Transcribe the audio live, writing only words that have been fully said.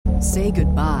Say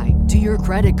goodbye to your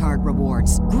credit card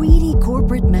rewards. Greedy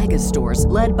corporate mega stores,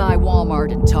 led by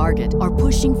Walmart and Target, are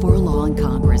pushing for a law in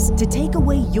Congress to take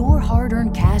away your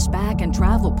hard-earned cash back and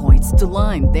travel points to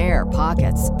line their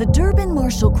pockets. The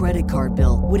Durbin-Marshall credit card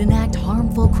bill would enact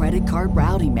harmful credit card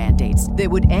routing mandates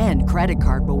that would end credit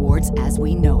card rewards as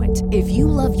we know it. If you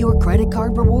love your credit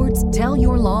card rewards, tell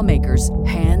your lawmakers,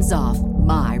 hands off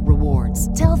my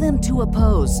rewards. Tell them to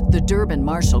oppose the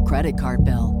Durbin-Marshall credit card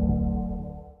bill.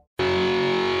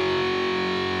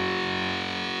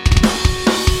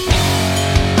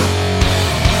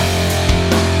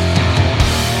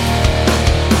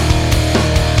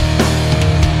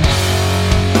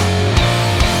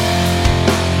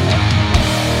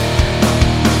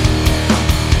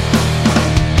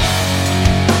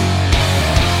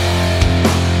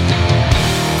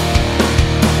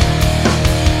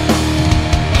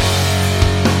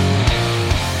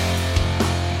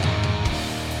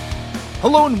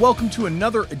 Hello and welcome to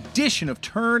another edition of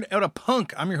Turned Out a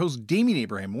Punk. I'm your host, Damian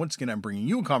Abraham. Once again, I'm bringing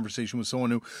you a conversation with someone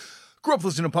who grew up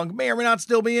listening to punk, may or may not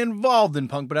still be involved in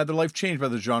punk, but had their life changed by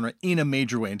the genre in a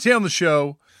major way. And today on the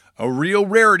show, a real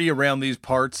rarity around these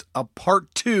parts, a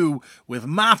part 2 with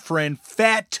my friend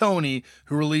Fat Tony,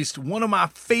 who released one of my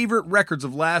favorite records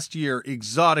of last year,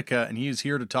 Exotica, and he is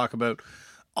here to talk about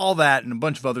all that and a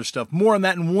bunch of other stuff. More on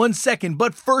that in 1 second.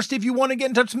 But first, if you want to get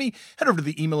in touch with me, head over to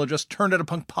the email address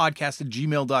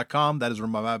turnedoutapunkpodcast@gmail.com. That is where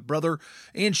my brother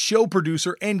and show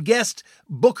producer and guest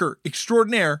booker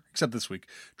extraordinaire, except this week,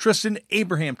 Tristan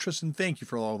Abraham. Tristan, thank you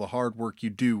for all the hard work you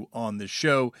do on this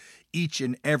show each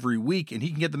and every week. And he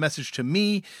can get the message to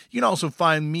me. You can also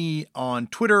find me on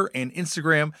Twitter and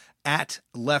Instagram at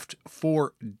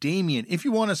Left4Damien. If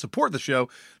you want to support the show,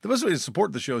 the best way to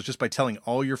support the show is just by telling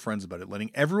all your friends about it, letting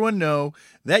everyone know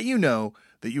that you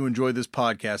enjoy this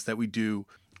podcast that we do,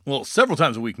 well, several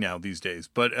times a week now these days,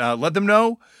 but let them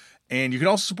know. And you can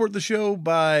also support the show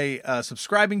by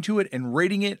subscribing to it and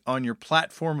rating it on your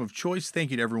platform of choice.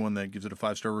 Thank you to everyone that gives it a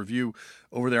 5-star review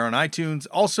over there on iTunes.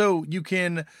 Also, you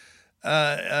can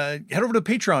head over to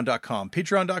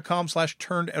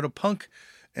patreon.com/turnedoutapunk.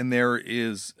 And there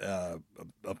is a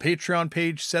Patreon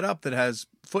page set up that has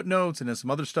footnotes and has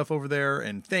some other stuff over there.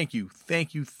 And thank you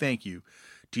to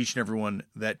each and everyone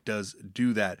that does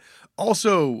do that.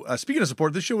 Also, speaking of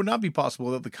support, this show would not be possible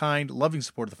without the kind, loving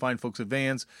support of the fine folks at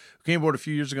Vans, who came aboard a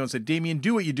few years ago and said, Damian,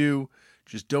 do what you do.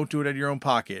 Just don't do it out of your own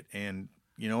pocket. And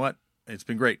you know what? It's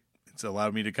been great. It's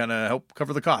allowed me to kind of help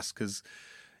cover the costs because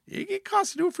it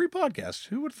costs to do a free podcast.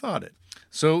 Who would have thought it?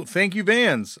 So thank you,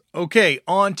 Vans. Okay,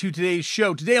 on to today's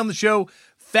show. Today on the show,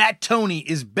 Fat Tony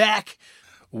is back.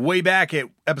 Way back at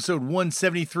episode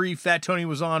 173, Fat Tony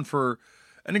was on for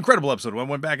an incredible episode. I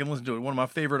went back and listened to it. One of my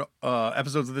favorite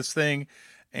episodes of this thing.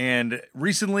 And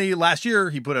recently, last year,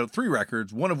 he put out 3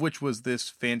 records, one of which was this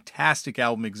fantastic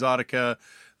album, Exotica,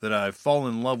 that I've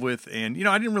fallen in love with. And,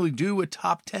 I didn't really do a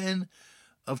top 10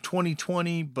 of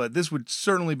 2020, but this would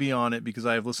certainly be on it because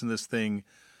I have listened to this thing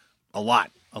a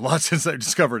lot since I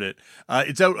discovered it.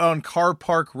 It's out on Car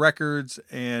Park Records,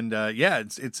 and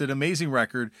it's an amazing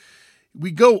record.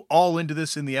 We go all into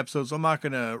this in the episode, so I'm not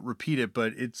going to repeat it,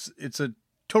 but it's a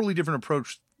totally different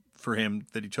approach for him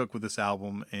that he took with this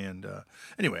album. And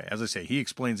anyway, as I say, he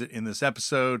explains it in this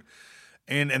episode,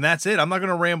 and that's it. I'm not going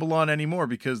to ramble on anymore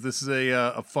because this is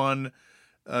a fun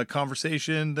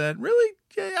conversation that really.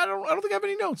 Yeah, I don't think I have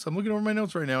any notes. I'm looking over my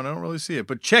notes right now, and I don't really see it.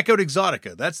 But check out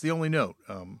Exotica. That's the only note.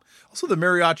 Also, the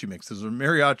mariachi mix. There's a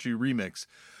mariachi remix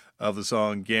of the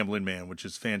song Gambling Man, which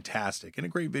is fantastic. And a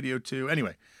great video, too.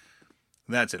 Anyway,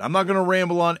 that's it. I'm not going to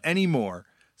ramble on anymore.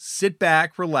 Sit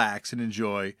back, relax, and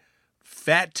enjoy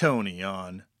Fat Tony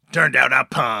on Turned Out a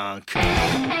Punk.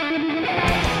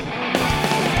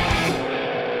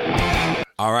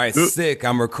 All right, sick.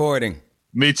 I'm recording.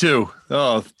 Me too.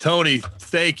 Oh, Tony,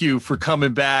 thank you for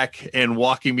coming back and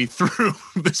walking me through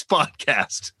this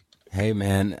podcast. Hey,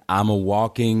 man, I'm a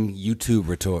walking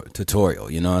YouTube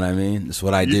tutorial. You know what I mean? That's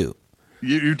what I do.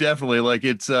 You definitely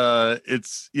it's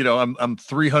I'm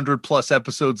 300 plus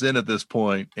episodes in at this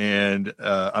point, and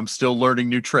I'm still learning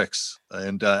new tricks.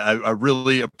 And I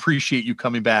really appreciate you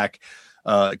coming back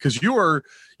because you were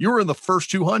in the first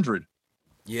 200.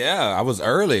 Yeah, I was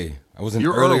early. I was an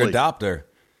early adopter.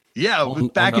 Yeah,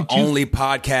 back in only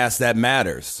podcast that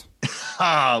matters.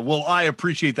 Well, I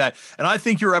appreciate that. And I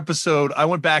think your episode, I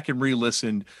went back and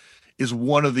re-listened, is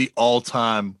one of the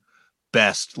all-time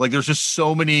best. Like, there's just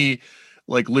so many,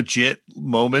 legit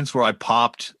moments where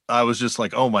I was just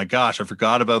like, oh my gosh, I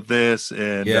forgot about this.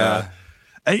 And,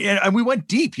 and we went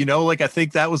deep, I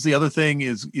think that was the other thing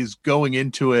is going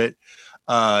into it.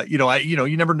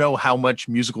 you never know how much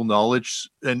musical knowledge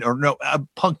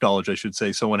punk knowledge, I should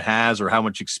say, someone has, or how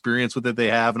much experience with it they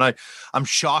have. And I'm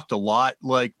shocked a lot,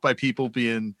 like, by people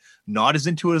being not as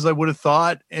into it as I would have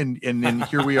thought. And then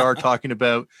here we are talking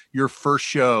about your first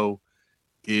show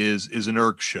is an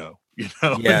Irk show,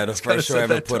 Yeah, the first show I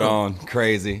ever put on.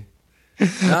 Crazy.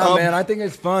 No, man, I think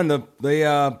it's fun.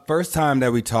 The first time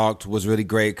that we talked was really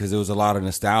great because it was a lot of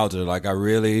nostalgia. Like, I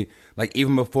really, like,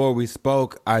 even before we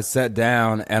spoke, I sat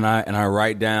down and I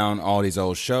write down all these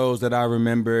old shows that I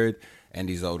remembered and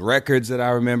these old records that I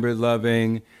remembered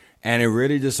loving. And it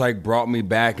really just, like, brought me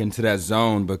back into that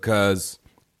zone because,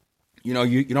 you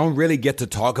don't really get to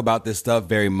talk about this stuff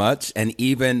very much. And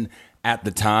even at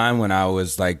the time when I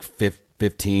was, like,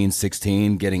 15,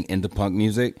 16, getting into punk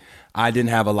music, I didn't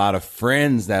have a lot of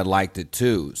friends that liked it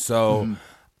too. So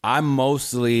I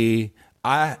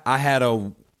had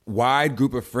a wide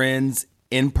group of friends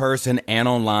in person and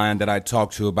online that I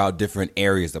talked to about different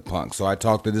areas of punk. So I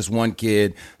talked to this one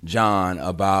kid, John,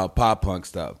 about pop punk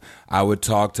stuff. I would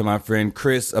talk to my friend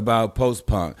Chris about post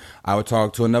punk. I would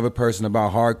talk to another person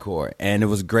about hardcore. And it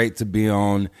was great to be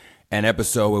on an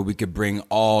episode where we could bring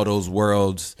all those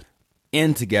worlds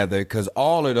in together, because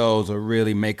all of those will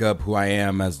really make up who I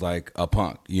am as, like, a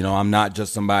punk. I'm not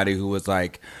just somebody who was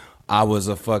like, I was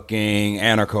a fucking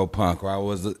anarcho punk, or I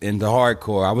was into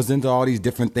hardcore. I was into all these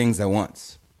different things at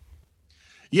once.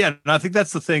 Yeah, and I think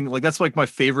that's the thing. Like, that's, like, my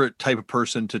favorite type of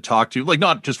person to talk to, like,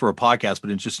 not just for a podcast,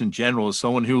 but just in general, is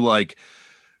someone who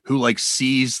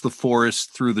sees the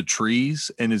forest through the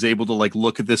trees and is able to, like,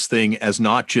 look at this thing as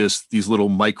not just these little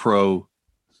micro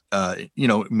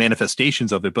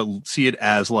manifestations of it, but see it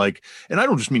as, like, and I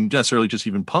don't just mean necessarily just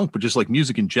even punk, but just, like,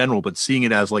 music in general, but seeing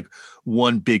it as, like,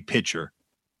 one big picture.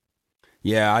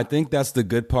 Yeah, I think that's the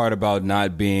good part about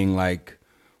not being, like,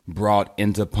 brought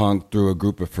into punk through a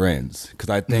group of friends. Because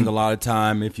I think a lot of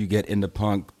time, if you get into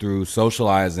punk through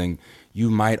socializing, you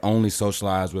might only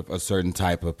socialize with a certain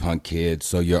type of punk kid,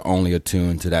 so you're only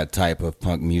attuned to that type of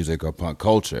punk music or punk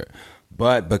culture.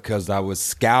 But because I was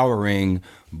scouring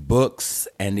books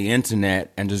and the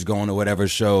internet and just going to whatever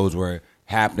shows were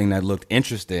happening that looked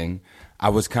interesting, I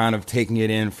was kind of taking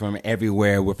it in from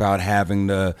everywhere without having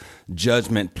the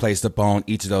judgment placed upon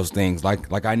each of those things.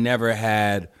 Like I never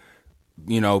had,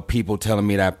 people telling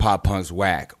me that pop punk's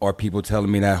whack or people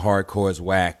telling me that hardcore is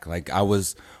whack. Like, I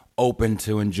was open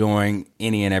to enjoying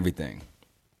any and everything.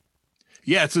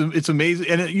 Yeah, it's amazing.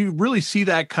 And you really see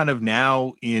that kind of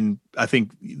now in, I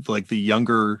think, like,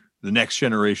 the next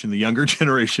generation, the younger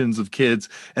generations of kids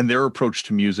and their approach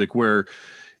to music, where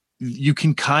you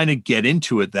can kind of get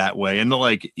into it that way. And,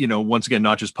 like, once again,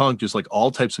 not just punk, just, like,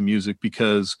 all types of music,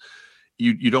 because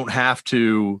you don't have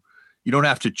to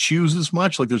choose as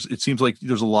much. Like, it seems like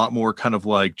there's a lot more kind of,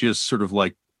 like, just sort of,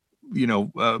 like,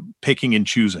 picking and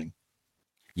choosing.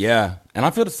 Yeah. And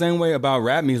I feel the same way about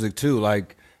rap music too.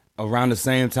 Like, around the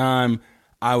same time,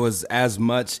 I was as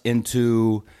much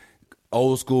into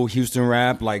old school Houston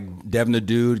rap, like Devin the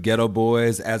Dude, Ghetto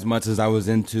Boys, as much as I was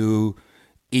into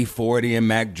E40 and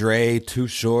Mac Dre, Too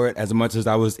Short, as much as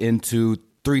I was into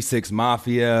 3-6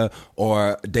 Mafia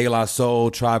or De La Soul,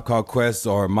 Tribe Called Quest,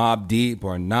 or Mobb Deep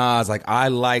or Nas. Like, I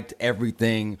liked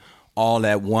everything all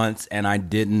at once, and I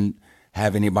didn't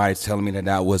have anybody telling me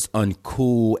that was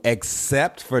uncool,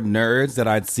 except for nerds that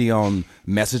I'd see on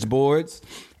message boards.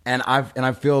 And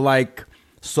I feel like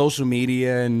social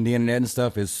media and the internet and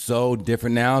stuff is so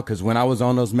different now, because when I was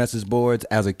on those message boards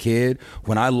as a kid,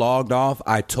 when I logged off,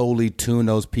 I totally tuned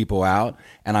those people out.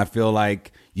 And I feel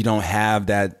like you don't have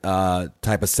that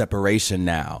type of separation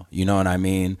now. You know what I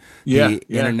mean? Yeah,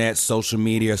 Internet, social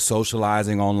media,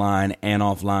 socializing online and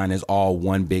offline is all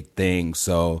one big thing.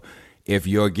 So if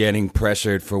you're getting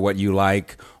pressured for what you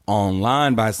like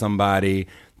online by somebody,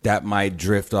 that might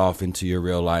drift off into your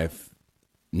real life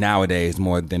nowadays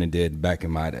more than it did back in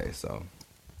my day. So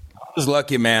I was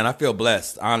lucky, man. I feel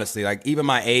blessed, honestly. Like, even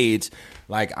my age,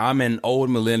 like, I'm an old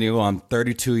millennial. I'm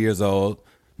 32 years old.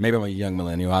 Maybe I'm a young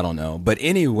millennial. I don't know. But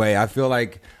anyway, I feel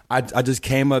like I just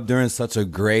came up during such a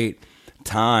great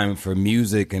time for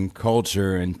music and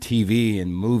culture and TV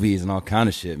and movies and all kind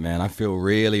of shit, man. I feel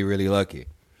really, really lucky.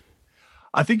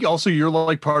 I think also you're,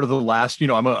 like, part of the last,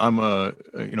 I'm a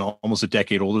almost a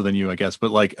decade older than you, I guess.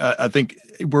 But, like, I think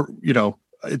we're,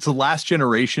 it's the last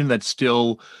generation that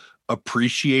still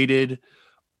appreciated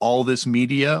all this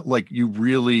media. Like, you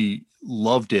really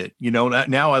loved it.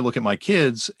 Now I look at my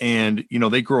kids and,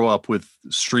 they grow up with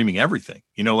streaming everything,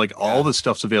 like, all the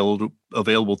stuff's available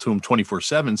to them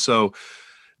 24/7. So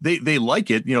they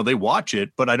like it, they watch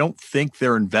it, but I don't think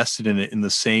they're invested in it in the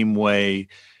same way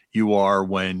you are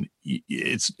when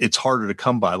it's harder to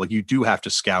come by. Like, you do have to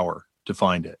scour to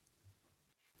find it?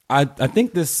 I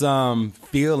think this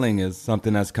feeling is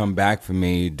something that's come back for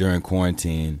me during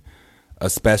quarantine,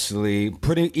 especially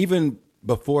even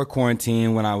before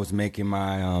quarantine when I was making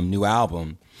my new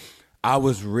album.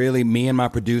 Me and my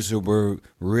producer were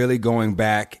really going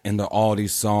back into all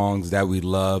these songs that we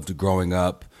loved growing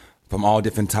up, from all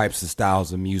different types of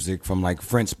styles of music, from like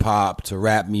French pop to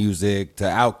rap music to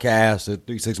Outkast to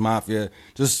 3 6 Mafia,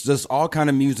 just all kind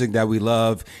of music that we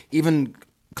love, even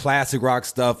classic rock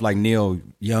stuff like Neil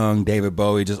Young, David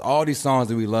Bowie, just all these songs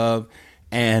that we love.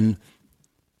 And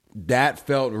that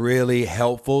felt really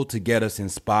helpful to get us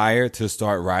inspired to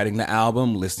start writing the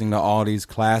album, listening to all these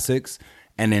classics.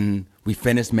 And then we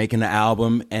finished making the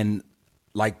album, and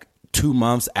like 2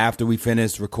 months after we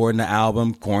finished recording the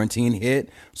album, quarantine hit.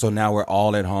 So now we're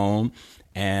all at home,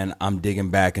 and I'm digging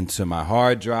back into my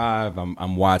hard drive.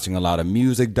 I'm watching a lot of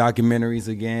music documentaries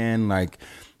again. Like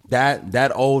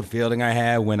that old feeling I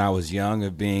had when I was young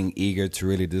of being eager to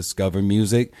really discover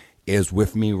music is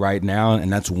with me right now,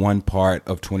 and that's one part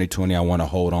of 2020 I want to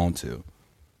hold on to.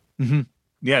 Mm-hmm.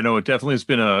 Yeah, no, it definitely has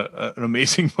been an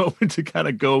amazing moment to kind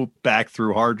of go back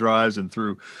through hard drives and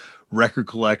through record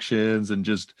collections and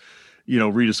just,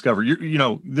 rediscover.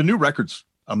 The new record's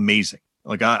amazing.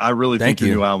 Like I really think the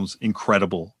new album's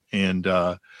incredible, and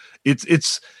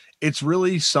it's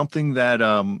really something that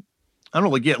I don't know,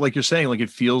 like you're saying, like it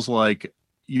feels like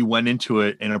you went into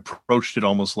it and approached it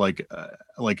almost like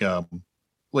a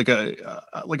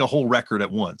whole record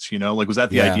at once, like, was that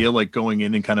the idea, like going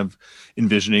in and kind of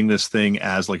envisioning this thing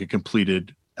as like a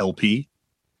completed LP?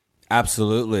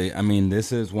 Absolutely. I mean,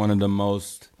 this is one of the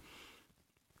most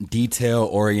detail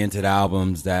oriented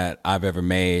albums that I've ever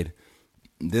made.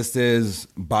 This is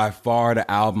by far the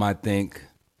album I think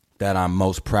that I'm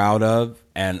most proud of,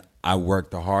 and I worked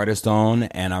the hardest on,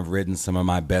 and I've written some of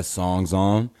my best songs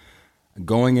on.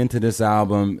 Going into this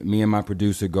album, me and my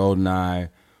producer Goldeneye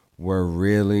were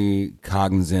really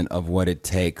cognizant of what it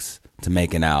takes to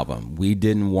make an album. We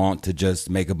didn't want to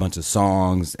just make a bunch of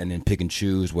songs and then pick and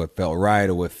choose what felt right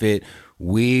or what fit.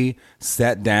 We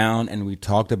sat down and we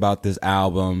talked about this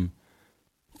album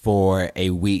for a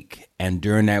week. And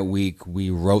during that week, we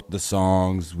wrote the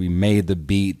songs, we made the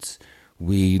beats,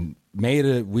 we made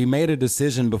a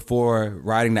decision before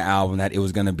writing the album that it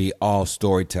was going to be all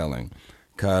storytelling.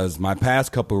 Because my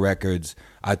past couple records,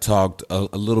 I talked a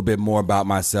little bit more about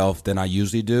myself than I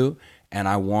usually do, and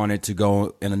I wanted to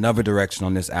go in another direction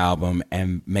on this album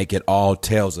and make it all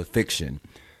tales of fiction,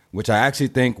 which I actually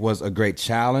think was a great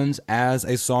challenge as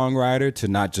a songwriter, to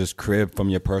not just crib from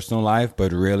your personal life,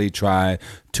 but really try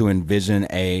to envision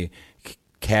a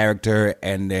character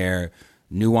and their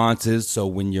nuances. So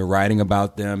when you're writing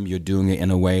about them, you're doing it in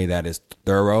a way that is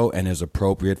thorough and is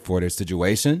appropriate for their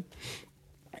situation.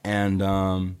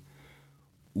 And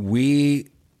we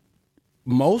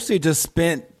mostly just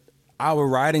spent our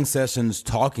writing sessions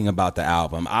talking about the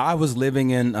album. I was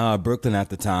living in Brooklyn at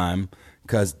the time,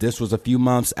 because this was a few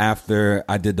months after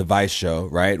I did the Vice show,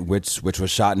 right, which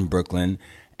was shot in Brooklyn.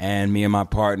 And me and my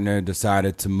partner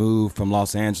decided to move from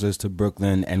Los Angeles to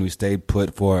Brooklyn, and we stayed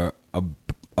put for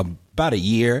about a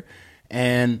year.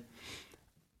 And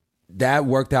that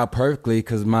worked out perfectly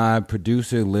because my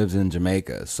producer lives in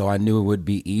Jamaica. So I knew it would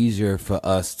be easier for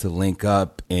us to link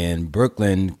up in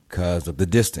Brooklyn because of the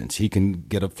distance. He can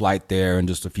get a flight there in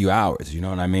just a few hours. You know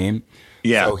what I mean?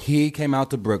 Yeah. So he came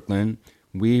out to Brooklyn.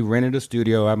 We rented a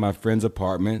studio at my friend's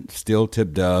apartment, Still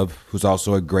Tip Dove, who's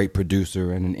also a great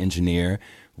producer and an engineer.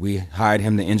 We hired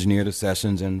him to engineer the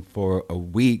sessions. And for a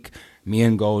week, me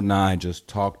and Goldeneye just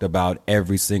talked about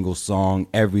every single song,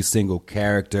 every single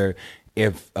character.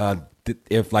 If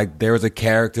like there was a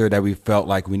character that we felt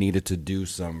like we needed to do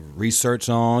some research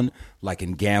on, like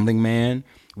in Gambling Man,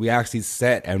 we actually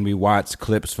sat and we watched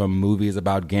clips from movies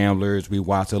about gamblers. We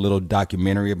watched a little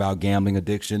documentary about gambling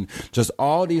addiction. Just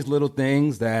all these little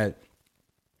things that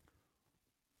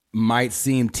might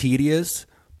seem tedious,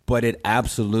 but it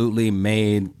absolutely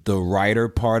made the writer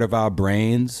part of our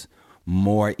brains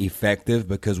more effective,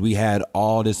 because we had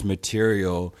all this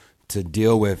material to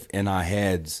deal with in our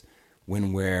heads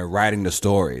when we're writing the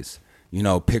stories,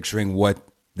 picturing what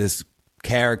this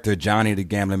character, Johnny the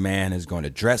Gambling Man, is going to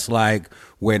dress like,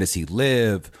 where does he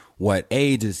live, what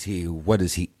age is he, what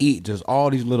does he eat, just all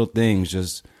these little things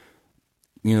just,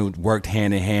 worked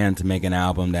hand in hand to make an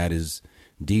album that is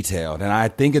detailed. And I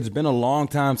think it's been a long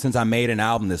time since I made an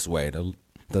album this way.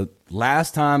 The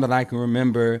last time that I can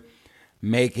remember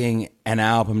making an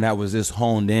album that was this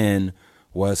honed in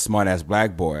was Smart Ass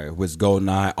Black Boy, which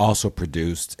Goldeneye also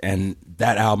produced. And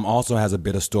that album also has a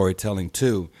bit of storytelling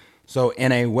too. So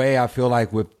in a way, I feel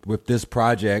like with this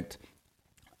project,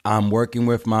 I'm working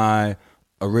with my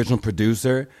original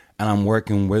producer, and I'm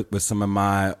working with some of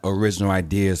my original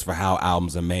ideas for how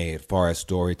albums are made, as far as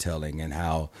storytelling and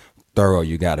how thorough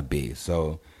you got to be.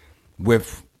 So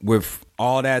with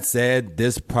all that said,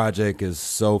 this project is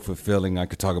so fulfilling. I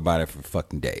could talk about it for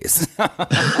fucking days.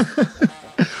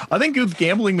 I think with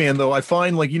Gambling Man, though, I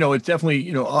find like, it's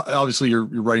definitely, obviously you're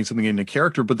writing something in a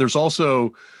character, but there's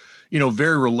also,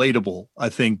 very relatable, I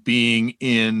think, being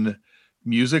in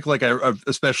music. Like I've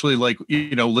especially like,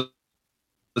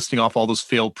 listing off all those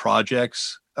failed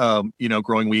projects,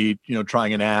 growing weed,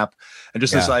 trying an app, and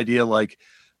just this idea, like,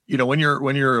 when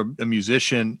you're a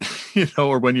musician,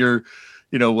 or when you're,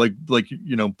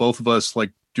 both of us,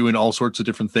 like doing all sorts of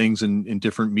different things in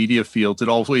different media fields, it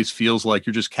always feels like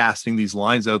you're just casting these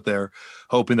lines out there,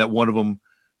 hoping that one of them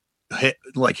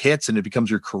hits and it becomes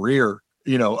your career,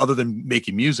 other than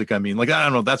making music. I mean, like, I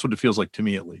don't know. That's what it feels like to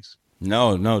me, at least.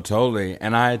 No, totally.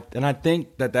 And I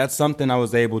think that's something I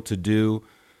was able to do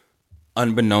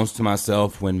unbeknownst to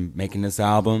myself when making this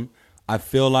album. I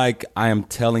feel like I am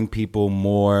telling people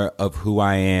more of who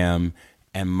I am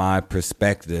and my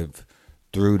perspective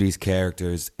through these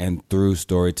characters and through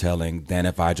storytelling than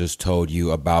if I just told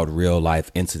you about real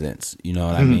life incidents. You know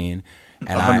what I mean? And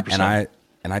 100%.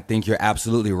 I think you're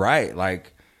absolutely right.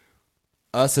 Like,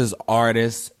 us as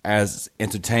artists, as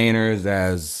entertainers,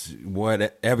 as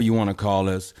whatever you want to call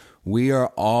us, we are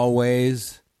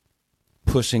always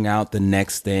pushing out the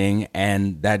next thing,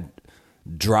 and that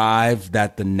drive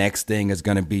that the next thing is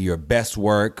going to be your best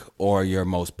work or your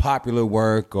most popular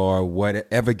work or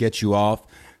whatever gets you off.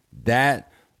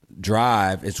 That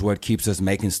drive is what keeps us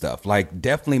making stuff. Like,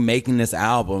 definitely making this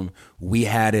album, we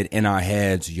had it in our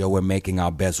heads, we're making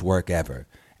our best work ever.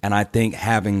 And I think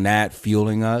having that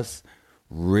fueling us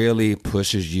really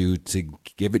pushes you to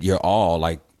give it your all.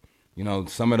 Like,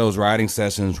 some of those writing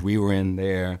sessions, we were in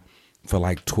there for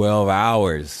like 12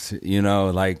 hours,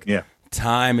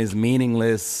 time is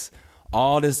meaningless.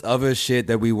 All this other shit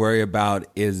that we worry about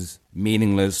is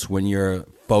meaningless when you're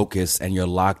focused and you're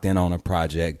locked in on a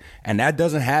project. And that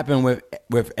doesn't happen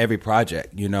with every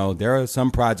project. There are some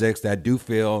projects that do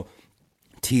feel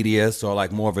tedious or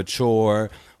like more of a chore,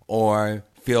 or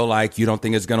feel like you don't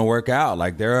think it's going to work out.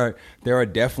 Like, there are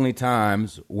definitely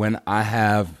times when I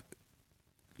have,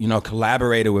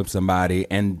 collaborated with somebody,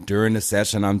 and during the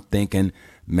session I'm thinking,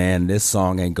 man, this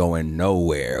song ain't going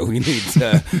nowhere. We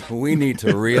need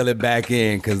to reel it back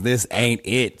in, because this ain't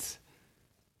it.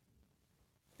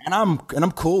 And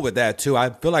I'm cool with that too. I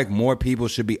feel like more people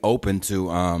should be open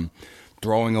to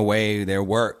throwing away their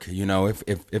work.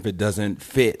 If it doesn't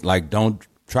fit, like, don't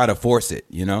try to force it.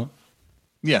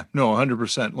 Yeah, no,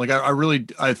 100%. Like,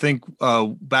 I think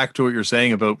back to what you're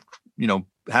saying about,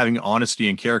 having honesty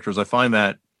in characters. I find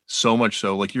that so much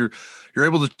so, like, you're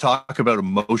able to talk about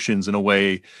emotions in a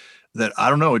way that, I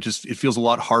don't know, it feels a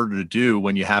lot harder to do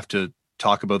when you have to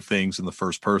talk about things in the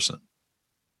first person.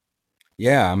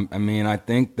 Yeah, I mean, I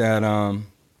think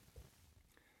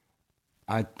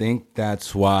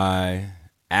that's why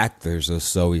actors are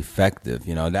so effective.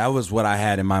 That was what I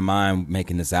had in my mind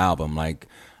making this album. Like,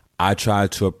 I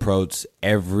tried to approach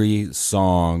every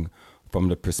song from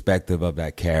the perspective of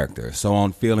that character. So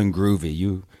on Feeling Groovy,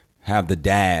 you have the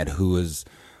dad who is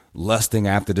lusting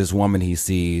after this woman he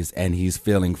sees, and he's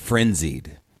feeling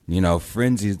frenzied.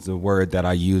 Frenzied is the word that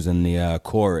I use in the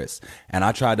chorus. And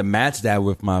I tried to match that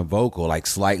with my vocal, like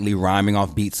slightly rhyming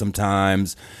off beat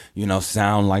sometimes,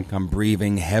 sound like I'm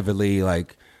breathing heavily.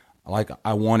 Like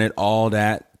I wanted all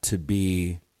that to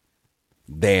be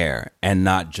there and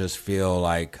not just feel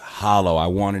like hollow. I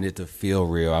wanted it to feel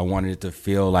real. I wanted it to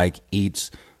feel like each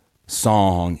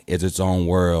song is its own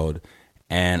world.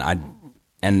 And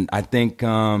I think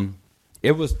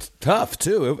it was tough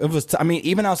too. It was. I mean,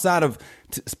 even outside of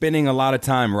spending a lot of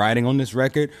time writing on this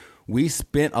record, we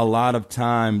spent a lot of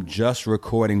time just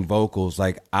recording vocals.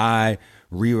 Like, I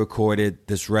re-recorded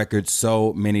this record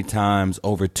so many times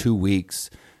over 2 weeks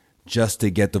just to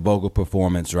get the vocal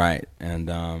performance right.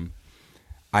 And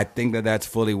I think that that's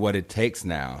fully what it takes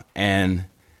now. And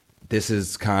this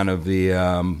is kind of the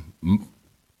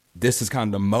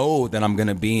mode that I'm going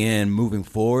to be in moving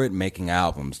forward, making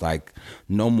albums. Like,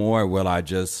 no more will I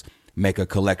just make a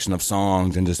collection of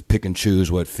songs and just pick and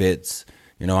choose what fits.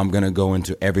 I'm going to go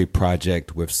into every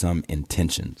project with some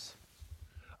intentions.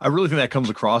 I really think that comes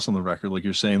across on the record. Like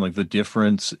you're saying, like the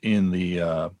difference in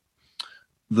the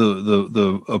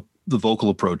vocal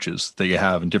approaches that you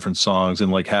have in different songs,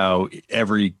 and like how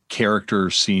every character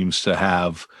seems to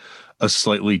have a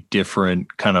slightly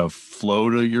different kind of flow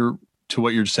to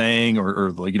what you're saying,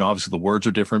 or like, obviously the words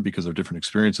are different because they're different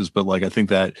experiences, but like, I think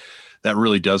that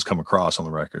really does come across on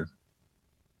the record.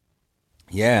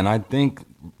 Yeah, and I think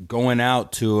going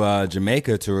out to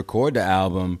Jamaica to record the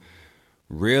album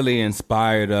really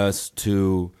inspired us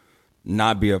to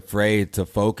not be afraid to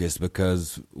focus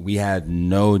because we had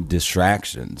no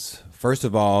distractions. First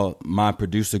of all, my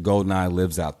producer Goldeneye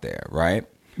lives out there, right?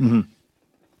 Mm-hmm.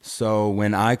 So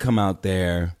when I come out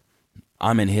there,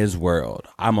 I'm in his world.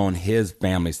 I'm on his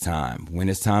family's time. When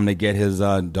it's time to get his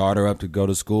daughter up to go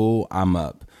to school, I'm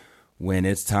up. When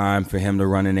it's time for him to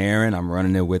run an errand, I'm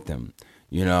running it with him.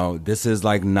 You know, this is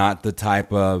like not the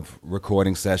type of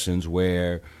recording sessions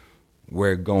where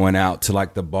we're going out to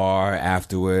like the bar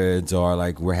afterwards or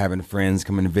like we're having friends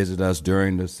come and visit us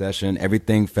during the session.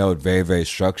 Everything felt very, very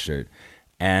structured.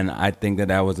 And I think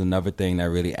that was another thing that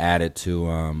really added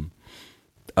to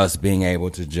us being able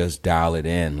to just dial it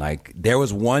in. Like there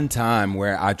was one time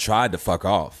where I tried to fuck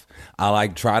off. I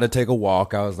like tried to take a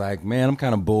walk. I was like, man, I'm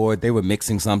kind of bored. They were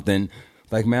mixing something.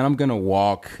 Like, man, I'm going to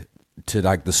walk to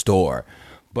like the store.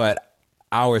 But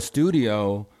our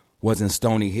studio was in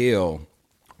Stony Hill,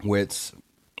 which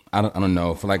I don't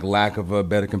know, for like lack of a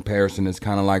better comparison, it's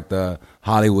kind of like the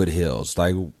Hollywood Hills.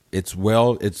 Like it's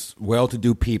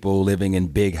well-to-do people living in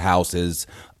big houses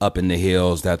up in the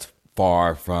hills that's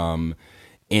far from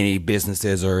any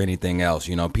businesses or anything else.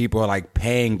 You know, people are like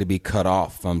paying to be cut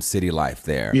off from city life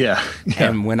there. Yeah.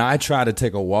 And when I tried to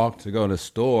take a walk to go to the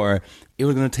store, it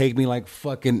was going to take me like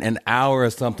fucking an hour or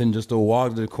something just to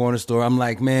walk to the corner store. I'm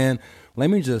like, man, let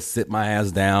me just sit my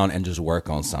ass down and just work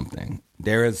on something.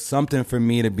 There is something for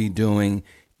me to be doing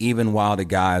even while the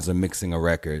guys are mixing a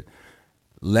record.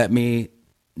 Let me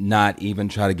not even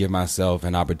try to give myself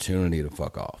an opportunity to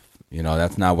fuck off. You know,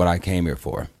 that's not what I came here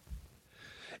for.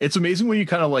 It's amazing when you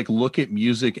kind of like look at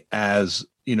music as,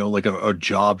 you know, like a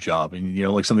job and, you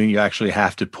know, like something you actually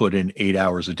have to put in 8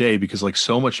 hours a day, because like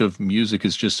so much of music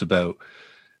is just about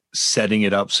setting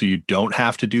it up so you don't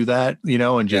have to do that, you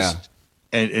know, and just,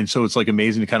 and so it's like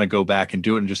amazing to kind of go back and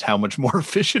do it and just how much more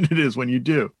efficient it is when you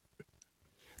do.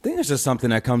 I think it's just something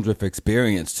that comes with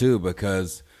experience too,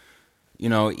 because, you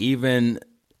know, even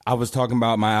I was talking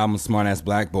about my album Smart Ass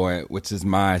Black Boy, which is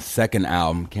my second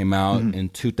album, came out in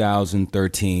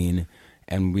 2013,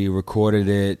 and we recorded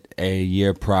it a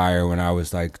year prior when I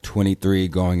was like 23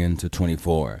 going into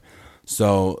 24.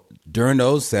 So during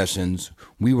those sessions,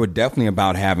 we were definitely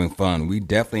about having fun. We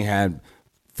definitely had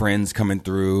friends coming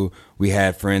through. We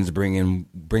had friends bringing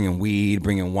weed,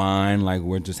 bringing wine, like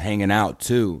we're just hanging out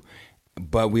too.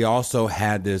 But we also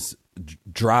had this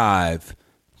drive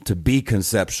to be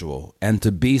conceptual and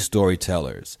to be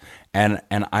storytellers. And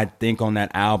I think on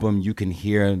that album you can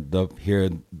hear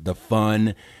the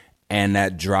fun and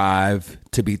that drive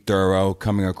to be thorough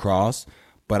coming across.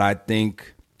 But I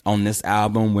think on this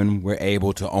album, when we're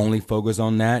able to only focus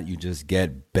on that, you just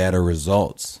get better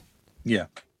results. Yeah.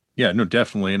 Yeah, no,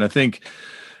 definitely. And I think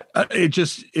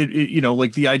it you know,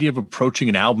 like the idea of approaching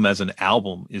an album as an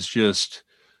album is just,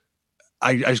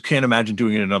 I just can't imagine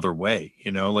doing it another way,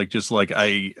 you know, like just like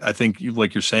I think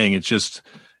like you're saying, it's just,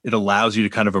 it allows you to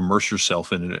kind of immerse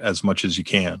yourself in it as much as you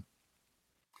can.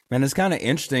 And it's kind of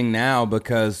interesting now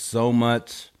because so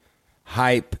much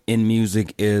hype in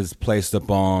music is placed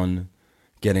upon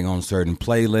getting on certain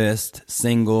playlists,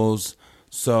 singles.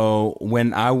 So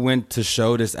when I went to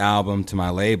show this album to my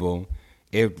label,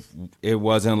 it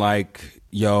wasn't like,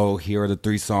 yo, here are the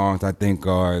 3 songs I think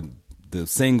are the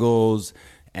singles,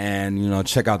 and, you know,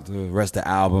 check out the rest of the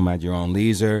album at your own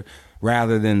leisure.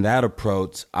 Rather than that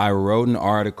approach, I wrote an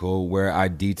article where I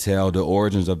detailed the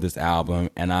origins of this album,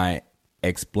 and I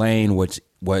explained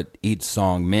what each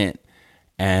song meant.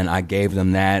 And I gave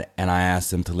them that, and I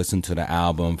asked them to listen to the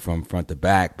album from front to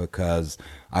back, because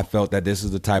I felt that this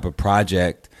is the type of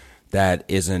project that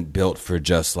isn't built for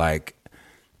just like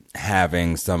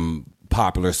having some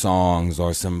popular songs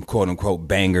or some quote unquote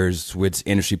bangers, which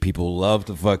industry people love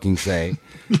to fucking say.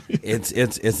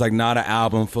 It's like not an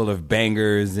album full of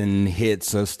bangers and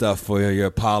hits or stuff for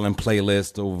your Pollen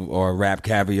playlist or Rap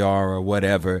Caviar or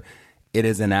whatever. It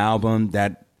is an album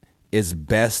that is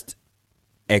best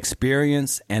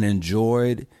experienced and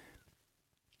enjoyed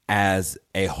as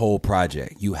a whole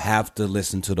project. You have to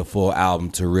listen to the full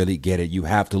album to really get it. You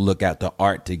have to look at the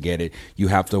art to get it. You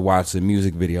have to watch the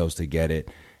music videos to get it.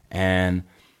 And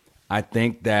I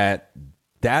think that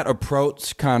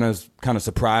approach kind of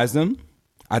surprised them.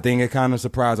 I think it kind of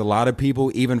surprised a lot of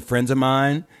people, even friends of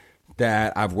mine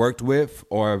that I've worked with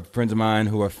or friends of mine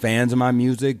who are fans of my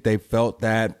music. They felt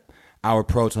that our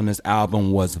approach on this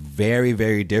album was very,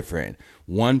 very different.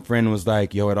 One friend was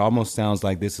like, yo, it almost sounds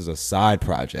like this is a side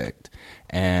project.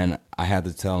 And I had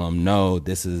to tell him, no,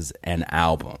 this is an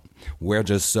album. We're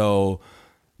just so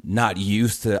not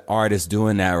used to artists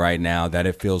doing that right now, that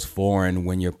it feels foreign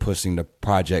when you're pushing the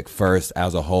project first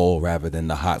as a whole rather than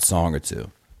the hot song or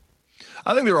two?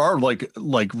 I think there are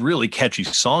like really catchy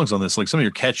songs on this, like some of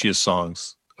your catchiest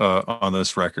songs on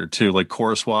this record too, like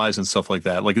chorus wise and stuff like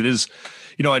that. Like it is,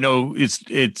 I know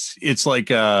it's like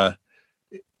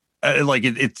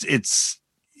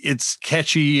it's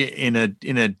catchy in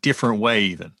a different way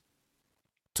even.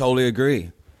 Totally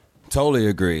agree.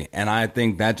 And I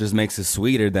think that just makes it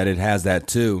sweeter that it has that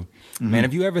too. Mm-hmm. Man,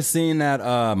 have you ever seen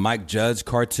that Mike Judge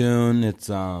cartoon? It's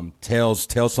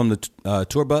Tales from the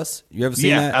Tour Bus. You ever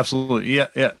seen that? Yeah, absolutely.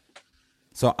 Yeah.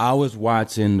 So I was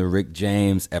watching the Rick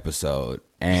James episode,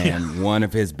 and one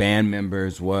of his band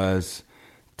members was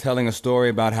telling a story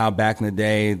about how back in the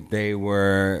day they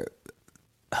were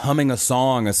humming a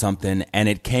song or something, and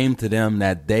it came to them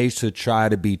that they should try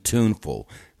to be tuneful.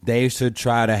 They should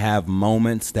try to have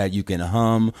moments that you can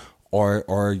hum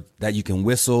or that you can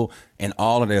whistle in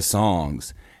all of their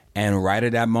songs. And right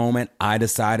at that moment, I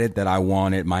decided that I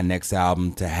wanted my next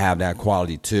album to have that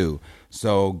quality too.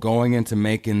 So going into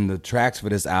making the tracks for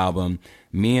this album,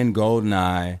 me and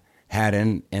Goldeneye had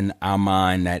in our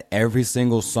mind that every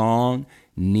single song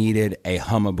needed a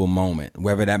hummable moment,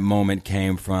 whether that moment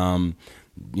came from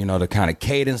the kind of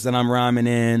cadence that I'm rhyming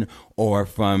in, or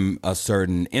from a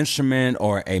certain instrument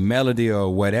or a melody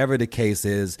or whatever the case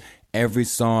is. Every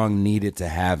song needed to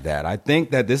have that. I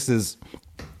think that this is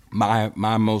my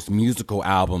most musical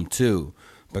album too,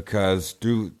 because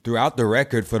throughout the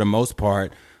record, for the most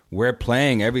part, we're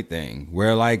playing everything.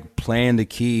 We're like playing the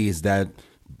keys that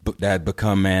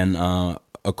become an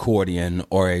accordion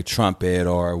or a trumpet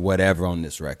or whatever on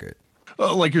this record.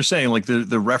 Like you're saying, like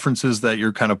the references that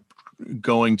you're kind of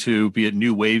going to, be it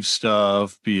new wave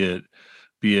stuff, be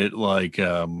it like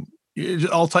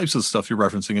all types of stuff you're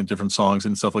referencing in different songs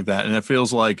and stuff like that. And it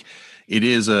feels like it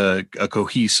is a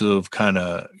cohesive kind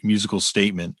of musical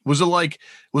statement. Was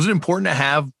it important to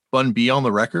have Bun B on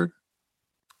the record?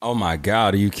 Oh my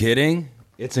God, are you kidding?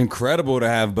 It's incredible to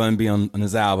have Bun B on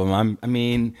his album. I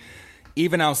mean,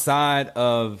 even outside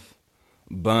of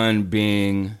Bun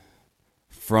being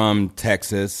from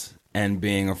Texas and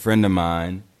being a friend of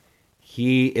mine,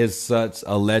 he is such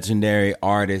a legendary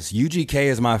artist. UGK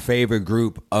is my favorite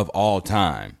group of all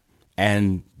time,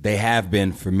 and they have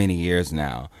been for many years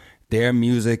now. Their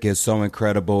music is so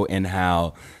incredible in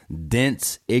how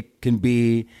dense it can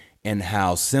be, and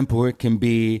how simple it can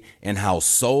be, and how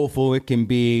soulful it can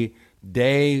be.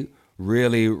 They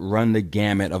really run the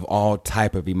gamut of all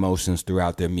type of emotions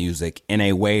throughout their music in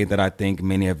a way that I think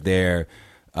many of their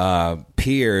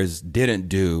peers didn't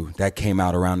do that came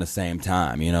out around the same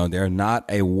time. They're not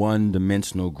a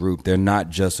one-dimensional group. They're not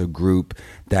just a group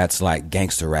that's like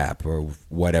gangster rap or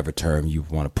whatever term you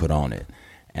want to put on it.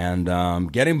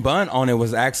 And getting Bun on it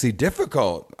was actually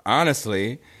difficult,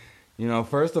 honestly.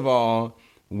 First of all,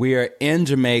 we are in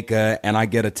Jamaica, and I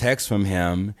get a text from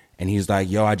him, and he's like,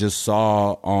 yo, I just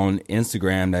saw on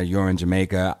Instagram that you're in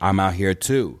Jamaica. I'm out here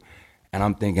too. And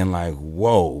I'm thinking like,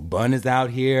 whoa, Bun is out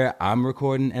here. I'm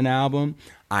recording an album.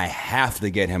 I have to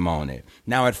get him on it.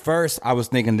 Now, at first, I was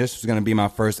thinking this was going to be my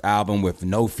first album with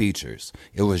no features.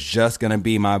 It was just going to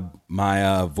be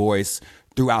my voice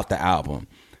throughout the album.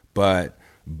 But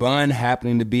Bun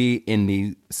happening to be in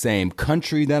the same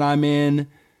country that I'm in,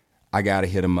 I got to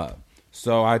hit him up.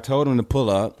 So I told him to pull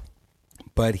up,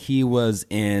 but he was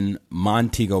in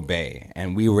Montego Bay,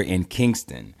 and we were in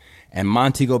Kingston. And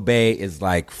Montego Bay is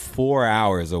like 4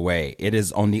 hours away. It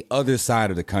is on the other side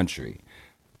of the country.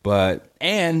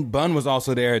 And Bun was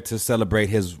also there to celebrate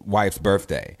his wife's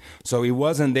birthday. So he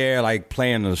wasn't there like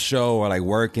playing a show or like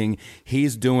working.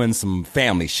 He's doing some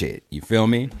family shit. You feel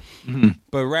me? Mm-hmm.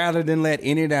 But rather than let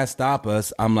any of that stop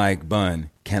us, I'm like, Bun,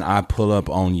 can I pull up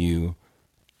on you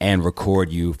and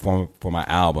record you for my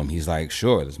album? He's like,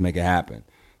 sure, let's make it happen.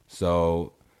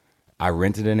 So I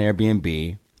rented an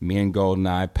Airbnb. Me and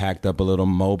Goldeneye packed up a little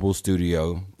mobile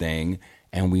studio thing,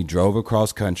 and we drove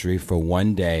across country for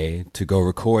one day to go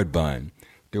record Bun.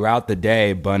 Throughout the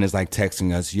day, Bun is like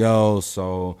texting us, yo,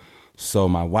 so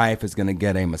my wife is going to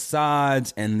get a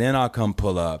massage, and then I'll come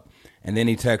pull up. And then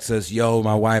he texts us, yo,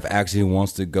 my wife actually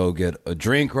wants to go get a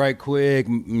drink right quick,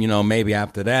 maybe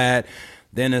after that.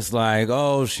 Then it's like,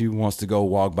 oh, she wants to go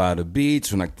walk by the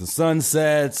beach when like the sun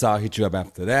sets. I'll hit you up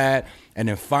after that. And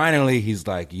then finally he's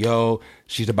like, yo,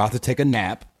 she's about to take a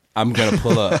nap. I'm going to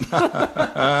pull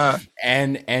up.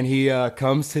 and he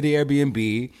comes to the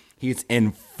Airbnb. He's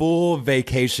in full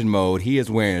vacation mode. He is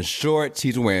wearing shorts.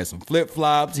 He's wearing some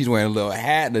flip-flops. He's wearing a little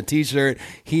hat and a T-shirt.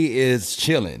 He is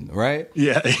chilling, right?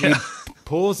 Yeah. He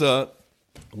pulls up.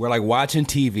 we're like watching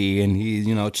TV, and he,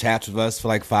 chats with us for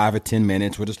like 5 or 10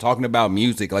 minutes. We're just talking about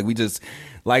music. Like we just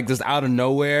out of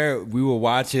nowhere, we were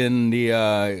watching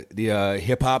the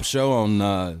hip hop show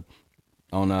on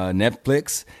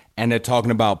Netflix, and they're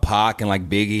talking about Pac and like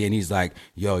Biggie, and he's like,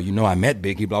 "Yo, I met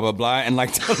Biggie, blah blah blah," and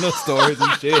like telling those stories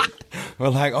and shit. We're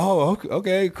like, "Oh,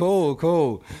 okay,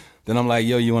 cool." Then I'm like,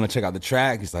 "Yo, you want to check out the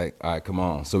track?" He's like, "All right, come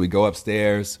on." So we go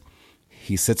upstairs.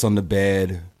 He sits on the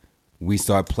bed. We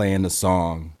start playing the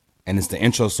song, and it's the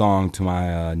intro song to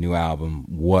my new album,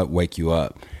 What Wake You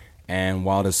Up. And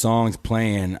while the song's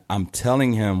playing, I'm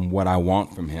telling him what I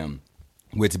want from him,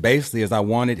 which basically is I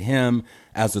wanted him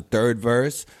as a third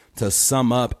verse to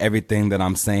sum up everything that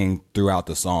I'm saying throughout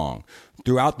the song.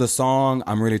 Throughout the song,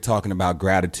 I'm really talking about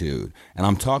gratitude, and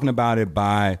I'm talking about it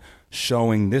by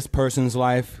showing this person's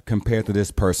life compared to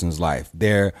this person's life,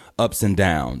 their ups and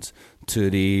downs,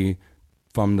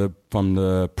 from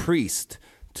the priest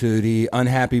to the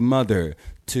unhappy mother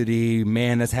to the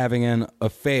man that's having an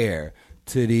affair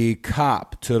to the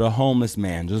cop to the homeless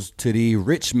man, just to the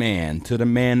rich man to the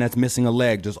man that's missing a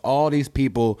leg, just all these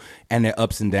people and their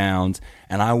ups and downs.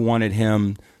 And I wanted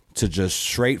him to just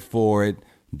straightforward,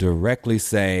 directly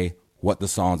say what the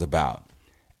song's about.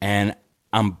 And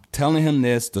I'm telling him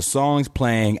this, the song's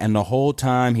playing, and the whole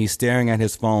time he's staring at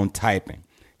his phone typing.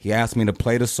 He asked me to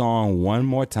play the song one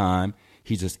more time.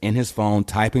 He's just in his phone,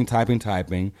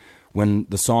 typing. When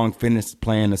the song finished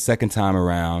playing the second time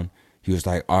around, he was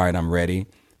like, all right, I'm ready.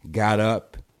 Got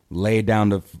up, laid down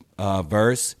the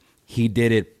verse. He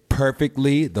did it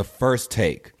perfectly the first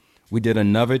take. We did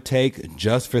another take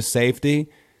just for safety,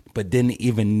 but didn't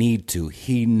even need to.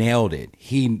 He nailed it.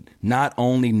 He not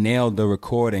only nailed the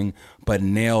recording, but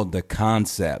nailed the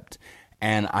concept.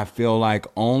 And I feel like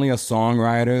only a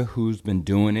songwriter who's been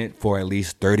doing it for at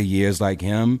least 30 years like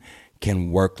him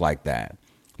can work like that.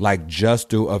 Like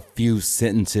just through a few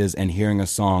sentences and hearing a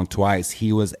song twice,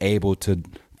 he was able to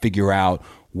figure out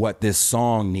what this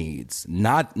song needs.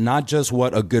 Not just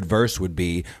what a good verse would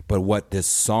be, but what this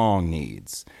song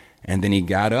needs. And then he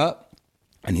got up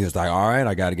and he was like, all right,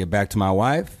 I got to get back to my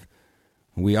wife.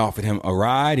 We offered him a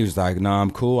ride. He was like, no,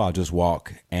 I'm cool. I'll just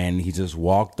walk. And he just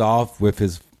walked off with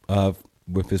his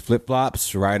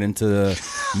flip-flops right into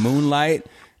the moonlight.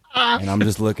 And I'm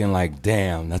just looking like,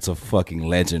 damn, that's a fucking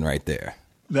legend right there.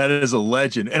 That is a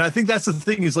legend. And I think that's the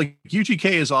thing is like UGK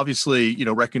is obviously,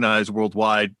 recognized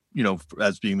worldwide,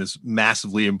 as being this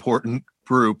massively important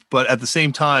group. But at the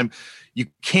same time, you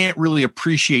can't really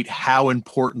appreciate how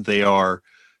important they are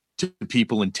to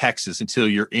people in Texas until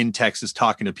you're in Texas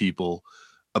talking to people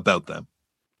about them.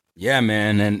 Yeah,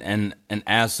 man. And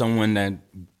as someone that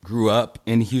grew up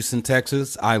in Houston,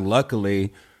 Texas, I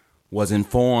luckily was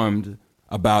informed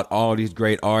about all these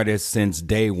great artists since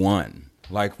day one.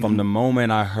 Like from the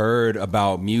moment I heard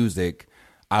about music,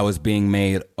 I was being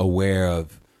made aware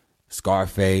of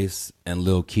Scarface and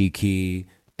Lil Keke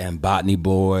and Botany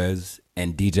Boys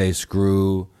and DJ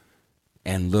Screw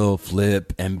and Lil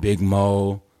Flip and Big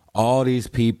Mo. All these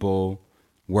people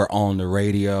were on the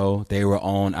radio. They were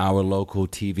on our local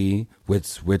TV,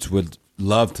 which would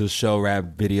love to show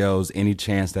rap videos any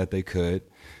chance that they could.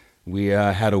 We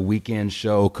had a weekend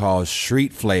show called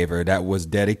Street Flavor that was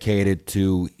dedicated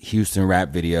to Houston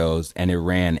rap videos, and it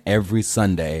ran every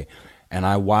Sunday. And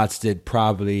I watched it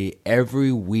probably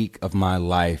every week of my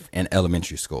life in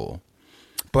elementary school.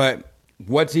 But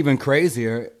what's even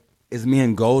crazier is me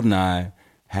and GoldenEye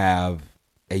have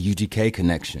a UGK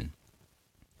connection.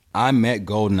 I met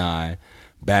GoldenEye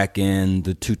back in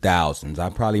the 2000s. I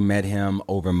probably met him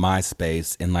over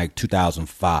MySpace in like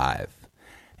 2005.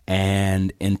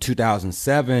 And in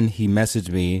 2007, he messaged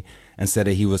me and said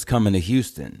that he was coming to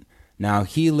Houston. Now,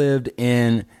 he lived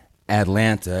in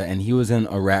Atlanta, and he was in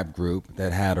a rap group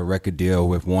that had a record deal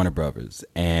with Warner Brothers.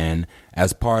 And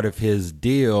as part of his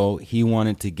deal, he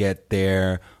wanted to get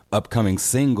their upcoming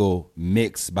single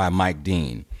mixed by Mike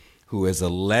Dean, who is a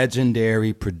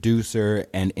legendary producer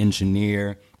and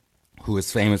engineer who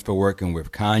is famous for working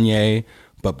with Kanye.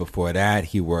 But before that,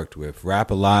 he worked with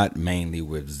Rap-A-Lot, mainly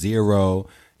with Zero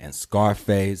and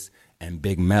Scarface and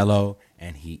Big Mello,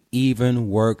 and he even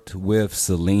worked with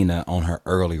Selena on her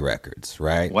early records,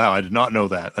 right? Wow, I did not know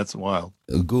that. That's wild.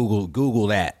 Google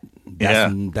that.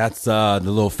 That's the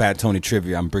little Fat Tony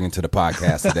trivia I'm bringing to the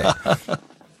podcast today.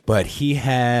 But he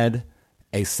had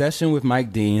a session with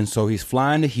Mike Dean, so he's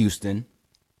flying to Houston.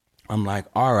 I'm like,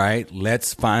 all right,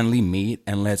 let's finally meet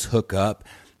and let's hook up.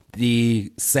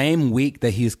 The same week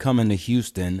that he's coming to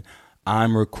Houston,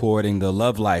 I'm recording the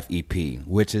Love Life EP,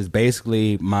 which is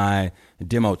basically my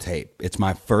demo tape. It's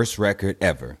my first record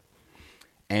ever.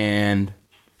 And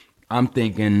I'm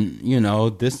thinking,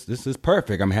 this is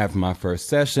perfect. I'm having my first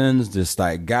sessions. This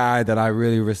like guy that I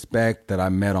really respect that I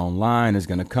met online is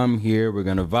gonna come here. We're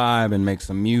gonna vibe and make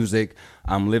some music.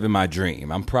 I'm living my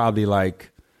dream. I'm probably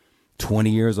like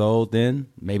 20 years old then,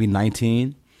 maybe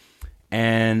 19.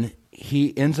 And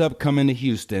he ends up coming to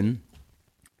Houston,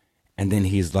 and then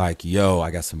he's like, yo,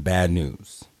 I got some bad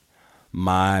news.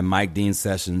 My Mike Dean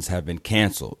sessions have been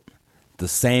canceled. The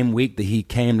same week that he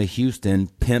came to Houston,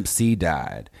 Pimp C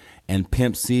died. And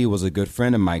Pimp C was a good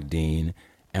friend of Mike Dean.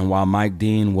 And while Mike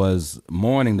Dean was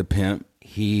mourning the Pimp,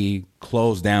 he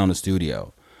closed down the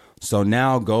studio. So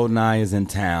now Goldeneye is in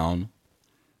town,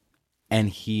 and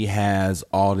he has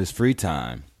all this free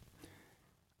time.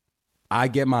 I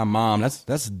get my mom,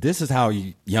 this is how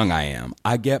young I am.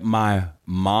 I get my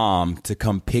mom to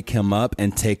come pick him up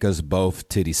and take us both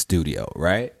to the studio,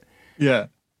 right? Yeah.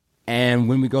 And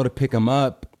when we go to pick him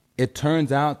up, it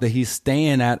turns out that he's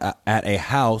staying at a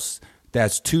house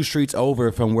that's 2 streets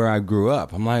over from where I grew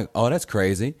up. I'm like, oh, that's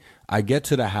crazy. I get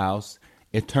to the house.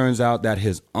 It turns out that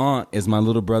his aunt is my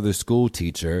little brother's school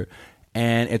teacher.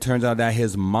 And it turns out that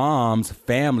his mom's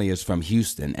family is from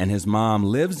Houston, and his mom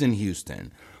lives in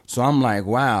Houston. So I'm like,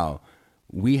 wow,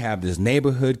 we have this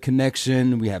neighborhood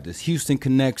connection. We have this Houston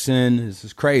connection. This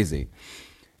is crazy.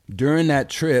 During that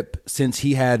trip, since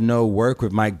he had no work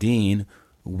with Mike Dean,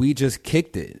 we just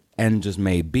kicked it and just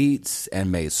made beats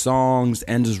and made songs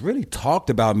and just really talked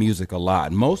about music a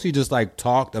lot. Mostly just like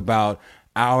talked about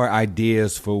our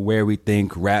ideas for where we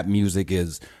think rap music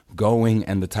is going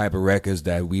and the type of records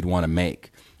that we'd want to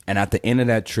make. And at the end of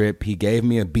that trip, he gave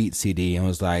me a beat CD and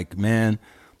was like, man,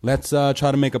 let's try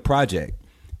to make a project.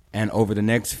 And over the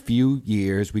next few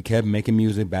years, we kept making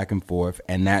music back and forth,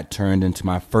 and that turned into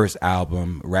my first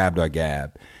album, Rab Dar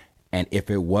Gab. And if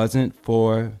it wasn't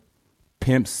for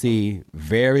Pimp C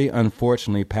very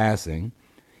unfortunately passing,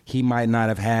 he might not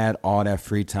have had all that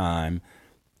free time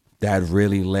that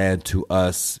really led to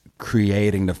us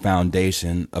creating the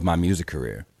foundation of my music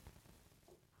career.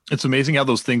 It's amazing how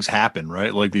those things happen,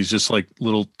 right? Like these just like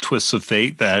little twists of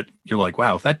fate that you're like,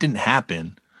 wow, if that didn't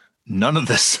happen, none of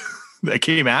this that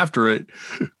came after it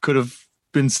could have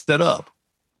been set up.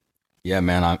 Yeah,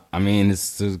 man. I mean,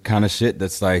 it's the kind of shit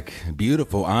that's like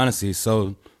beautiful, honestly.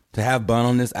 So to have Bun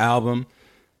on this album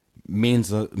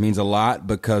means a lot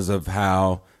because of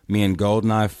how me and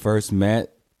Goldeneye first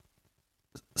met,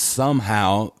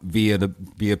 somehow via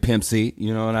Pimp C,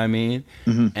 you know what I mean?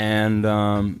 Mm-hmm.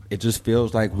 And it just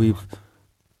feels like we've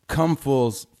come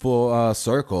full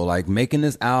circle. Like making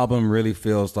this album really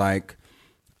feels like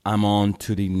I'm on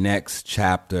to the next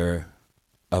chapter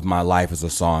of my life as a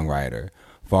songwriter,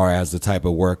 far as the type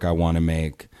of work I want to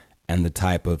make and the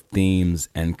type of themes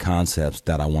and concepts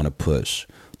that I want to push.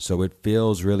 So it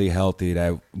feels really healthy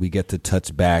that we get to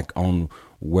touch back on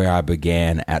where I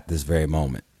began at this very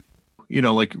moment. You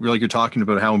know, like you're talking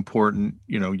about how important,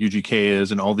 you know, UGK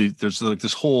is and all these, there's like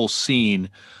this whole scene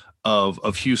of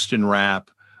Houston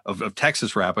rap, of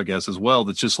Texas rap, I guess, as well.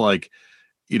 That's just like,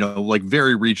 you know, like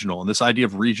very regional. And this idea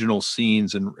of regional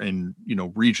scenes and you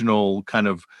know, regional kind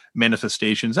of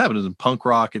manifestations happens in punk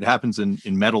rock. It happens in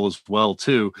metal as well,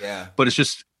 too. Yeah. But it's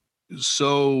just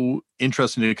so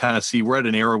interesting to kind of see we're at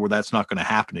an era where that's not going to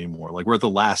happen anymore. Like we're at the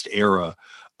last era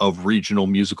of regional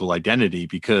musical identity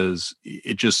because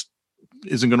it just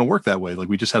isn't going to work that way. Like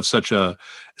we just have such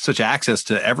access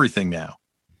to everything now.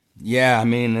 Yeah. I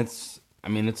mean,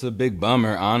 it's a big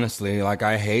bummer, honestly. Like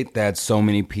I hate that so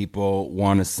many people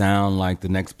want to sound like the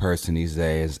next person these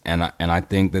days. And I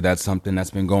think that that's something that's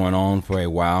been going on for a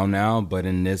while now, but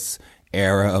in this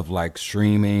era of like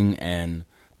streaming and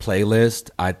playlist,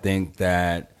 I think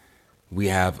that we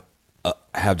have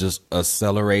just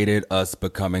accelerated us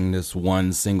becoming this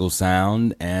one single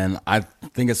sound. And I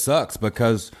think it sucks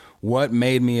because what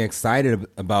made me excited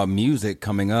about music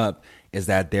coming up is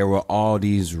that there were all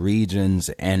these regions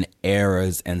and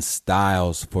eras and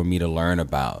styles for me to learn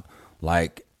about.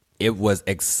 Like, it was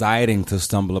exciting to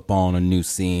stumble upon a new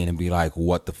scene and be like,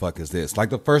 what the fuck is this? Like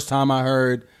the first time I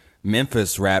heard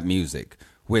Memphis rap music,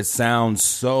 which sounds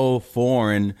so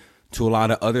foreign to a lot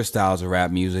of other styles of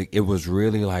rap music, it was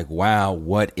really like, wow,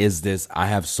 what is this? I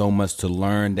have so much to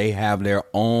learn. They have their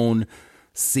own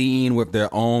scene with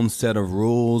their own set of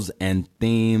rules and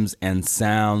themes and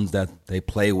sounds that they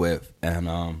play with.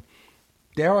 And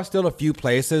there are still a few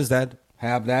places that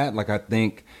have that. Like I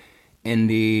think in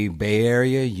the Bay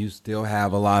Area, you still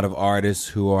have a lot of artists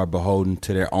who are beholden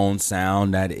to their own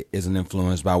sound that isn't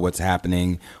influenced by what's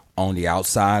happening on the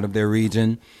outside of their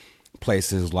region.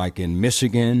 Places like in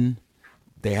Michigan,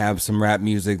 they have some rap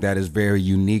music that is very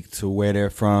unique to where they're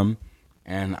from.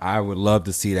 And I would love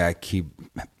to see that keep,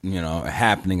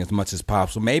 happening as much as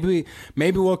possible. Maybe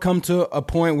we'll come to a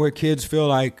point where kids feel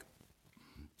like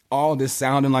all this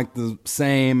sounding like the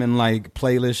same and like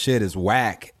playlist shit is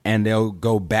whack, and they'll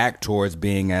go back towards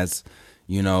being as,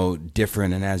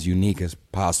 different and as unique as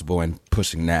possible and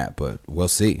pushing that. But we'll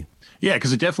see. Yeah,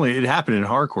 because it happened in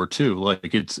hardcore too.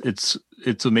 Like it's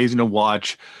amazing to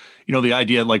watch. The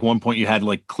idea, like one point you had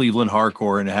like Cleveland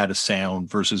hardcore and it had a sound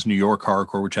versus New York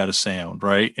hardcore, which had a sound,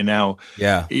 right? And now,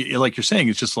 like you're saying,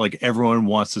 it's just like everyone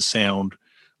wants to sound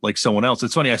like someone else.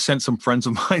 It's funny. I sent some friends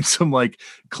of mine some like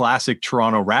classic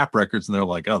Toronto rap records, and they're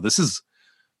like, "Oh, this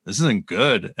isn't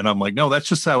good." And I'm like, "No, that's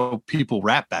just how people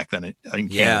rap back then in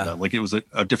Canada. Yeah. Like it was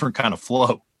a different kind of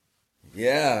flow."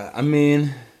 Yeah, I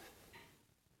mean,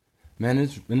 man,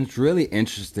 it's really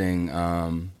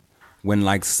interesting. When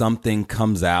like something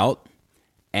comes out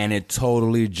and it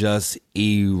totally just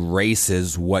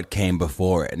erases what came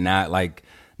before it. Now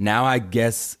I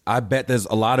bet there's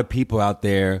a lot of people out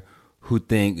there who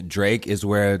think Drake is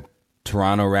where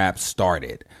Toronto rap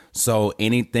started. So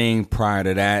anything prior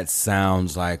to that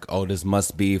sounds like, oh, this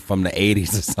must be from the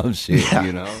 80s or some shit,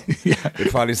 Yeah. It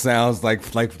probably sounds like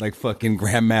fucking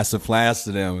Grandmaster Flash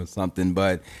to them or something.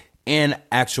 But in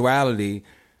actuality,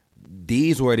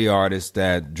 these were the artists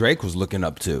that Drake was looking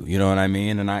up to, you know what I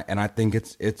mean? And I think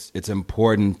it's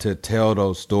important to tell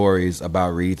those stories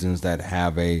about regions that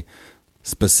have a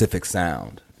specific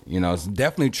sound. It's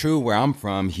definitely true where I'm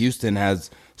from. Houston has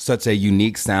such a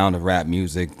unique sound of rap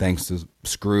music, thanks to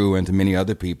Screw and to many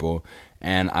other people.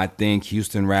 And I think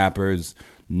Houston rappers,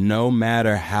 no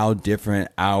matter how different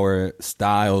our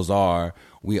styles are,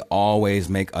 we always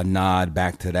make a nod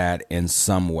back to that in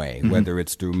some way, whether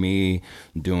it's through me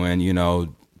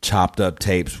doing, chopped up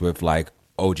tapes with like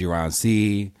OG Ron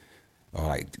C or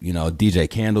like, DJ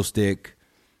Candlestick.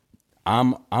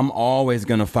 I'm always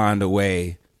going to find a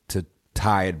way to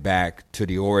tie it back to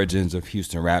the origins of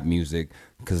Houston rap music,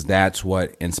 because that's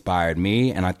what inspired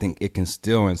me. And I think it can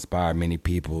still inspire many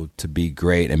people to be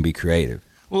great and be creative.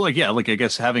 Well, I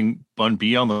guess having Bun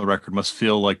B on the record must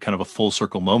feel like kind of a full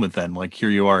circle moment then. Like here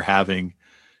you are having,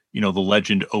 the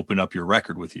legend open up your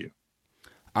record with you.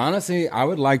 Honestly, I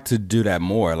would like to do that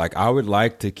more. Like I would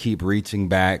like to keep reaching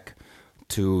back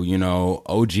to,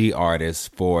 OG artists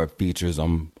for features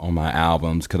on my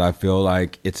albums, because I feel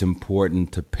like it's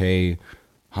important to pay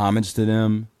homage to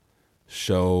them,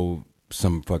 show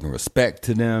some fucking respect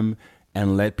to them,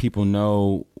 and let people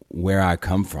know where I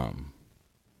come from.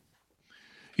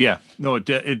 Yeah, no,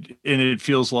 it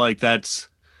feels like that's,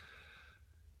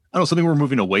 I don't know, something we're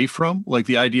moving away from. Like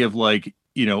the idea of like,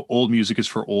 old music is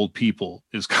for old people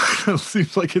is kind of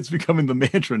seems like it's becoming the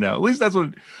mantra now. At least that's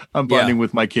what I'm finding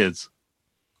with my kids.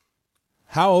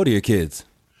 How old are your kids?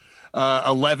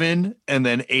 11 and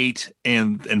then 8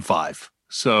 and 5.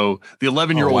 So the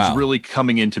 11-year-old's really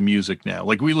coming into music now.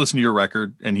 Like we listened to your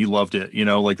record and he loved it,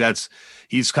 like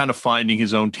he's kind of finding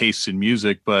his own tastes in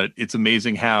music, but it's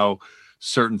amazing how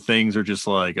certain things are just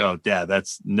like, oh, Dad,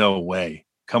 that's no way.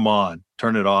 Come on,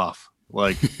 turn it off.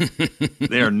 Like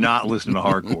they are not listening to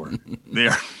hardcore. They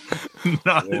are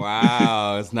not.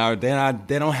 Wow, it's not.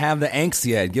 They don't have the angst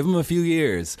yet. Give them a few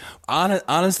years.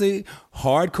 Honestly,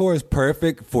 hardcore is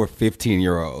perfect for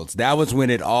 15-year-olds. That was when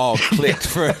it all clicked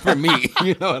for me.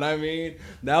 You know what I mean?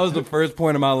 That was the first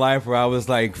point in my life where I was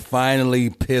like finally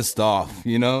pissed off.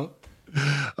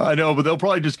 I know, but they'll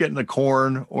probably just get into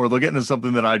Korn, or they'll get into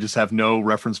something that I just have no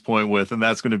reference point with, and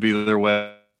that's going to be their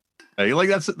way. Like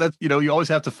that's you always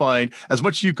have to find, as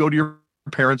much as you go to your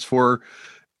parents for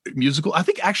musical. I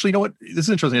think actually, what, this is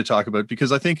interesting to talk about,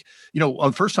 because I think,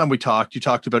 on the first time we talked, you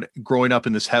talked about growing up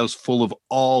in this house full of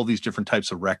all these different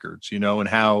types of records, and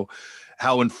how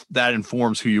that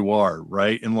informs who you are,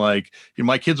 right? And like,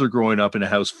 my kids are growing up in a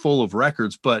house full of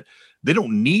records, but they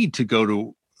don't need to go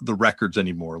to the records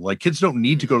anymore. Like kids don't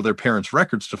need to go to their parents'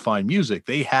 records to find music.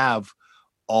 They have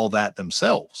all that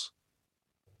themselves.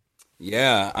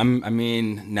 Yeah, I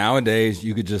mean, nowadays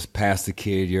you could just pass the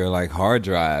kid your like hard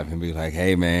drive and be like,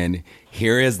 "Hey, man,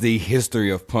 here is the history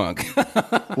of punk."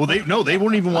 Well, they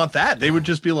wouldn't even want that. They would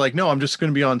just be like, "No, I'm just going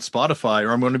to be on Spotify,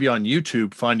 or I'm going to be on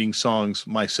YouTube finding songs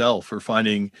myself, or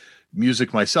finding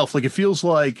music myself." Like it feels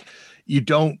like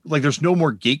there's no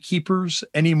more gatekeepers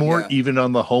anymore, even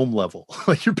on the home level.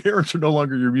 Like your parents are no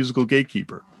longer your musical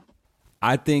gatekeeper.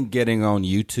 I think getting on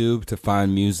YouTube to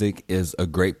find music is a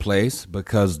great place,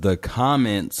 because the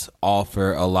comments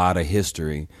offer a lot of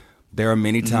history. There are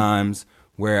many times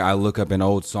where I look up an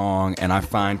old song and I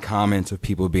find comments of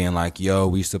people being like, "Yo,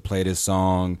 we used to play this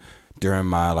song during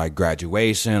my like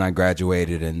graduation. I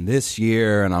graduated in this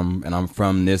year, and I'm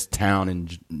from this town in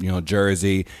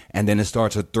Jersey. And then it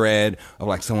starts a thread of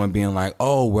like someone being like,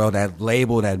 oh well, that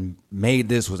label that made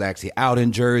this was actually out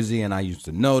in Jersey, and I used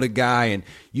to know the guy. And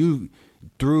you,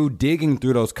 through digging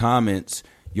through those comments,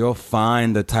 you'll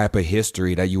find the type of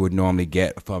history that you would normally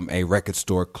get from a record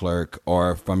store clerk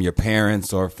or from your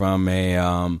parents or from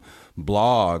a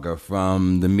blog or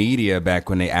from the media back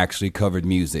when they actually covered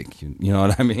music. You know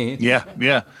what I mean? Yeah.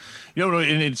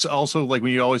 And it's also like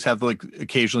when you always have like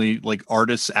occasionally like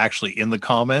artists actually in the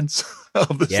comments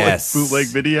of this like bootleg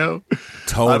video.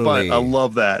 Totally. I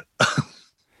love that.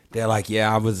 They're like,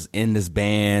 yeah, I was in this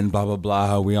band, blah, blah,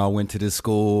 blah. We all went to this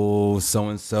school.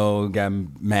 So-and-so got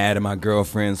mad at my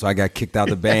girlfriend, so I got kicked out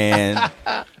the band.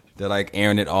 They're like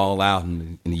airing it all out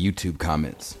in the YouTube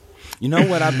comments. You know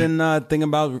what I've been thinking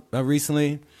about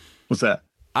recently? What's that?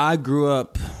 I grew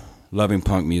up loving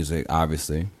punk music,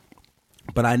 obviously,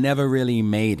 but I never really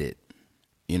made it.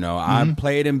 I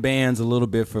played in bands a little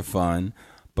bit for fun,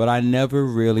 but I never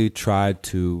really tried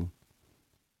to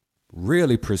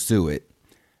really pursue it.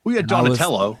 We had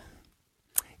Donatello.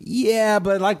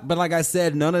 But like I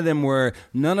said, none of them were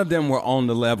on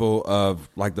the level of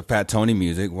like the Fat Tony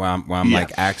music where I'm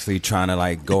like actually trying to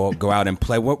like go out and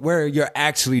play where you're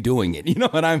actually doing it. You know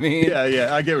what I mean?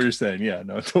 Yeah, I get what you're saying. Yeah,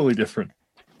 no, totally different.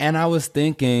 And I was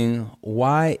thinking,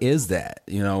 why is that?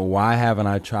 Why haven't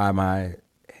I tried my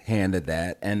hand at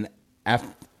that? And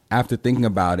after thinking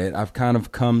about it, I've kind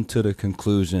of come to the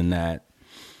conclusion that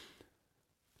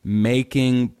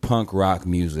making punk rock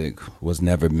music was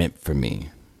never meant for me.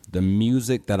 The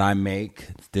music that I make,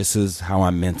 this is how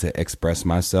I'm meant to express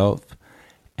myself,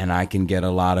 and I can get a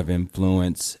lot of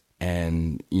influence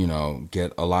and,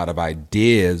 get a lot of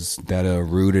ideas that are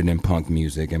rooted in punk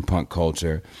music and punk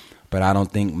culture, but I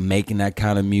don't think making that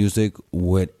kind of music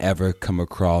would ever come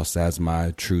across as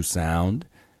my true sound.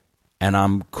 And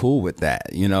I'm cool with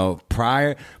that.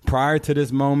 Prior to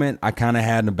this moment, I kind of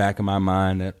had in the back of my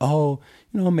mind that,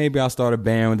 maybe I'll start a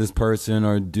band with this person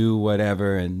or do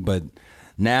whatever. But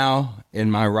now, in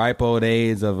my ripe old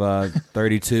age of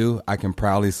 32, I can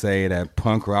proudly say that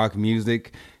punk rock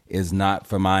music is not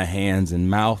for my hands and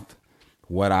mouth.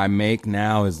 What I make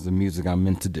now is the music I'm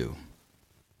meant to do.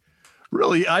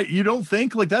 Really? You don't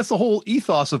think? Like, that's the whole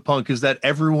ethos of punk, is that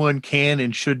everyone can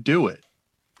and should do it.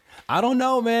 I don't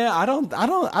know, man. I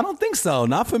don't think so.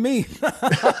 Not for me.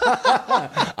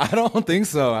 I don't think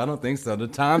so. The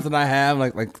times that I have,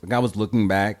 like I was looking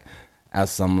back at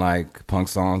some like punk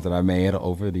songs that I made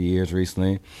over the years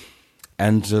recently,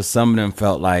 and just some of them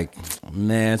felt like,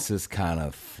 man, it's just kind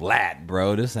of flat,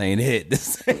 bro. This ain't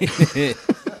it.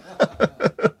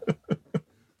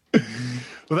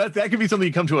 Well, that could be something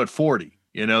you come to at 40.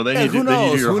 Then who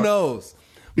knows?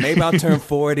 Maybe I'll turn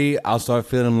 40, I'll start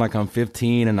feeling like I'm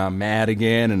 15 and I'm mad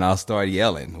again, and I'll start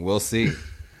yelling. We'll see.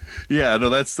 Yeah, no,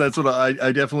 that's what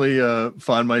I definitely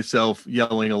find myself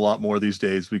yelling a lot more these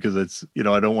days, because it's, I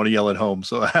don't want to yell at home,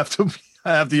 so I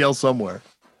have to yell somewhere.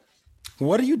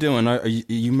 What are you doing? Are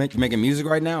you making music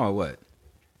right now or what?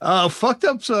 Fucked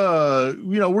Up's,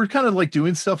 we're kind of like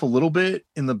doing stuff a little bit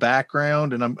in the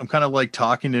background, and I'm kind of like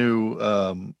talking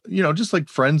to, just like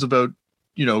friends about,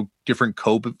 different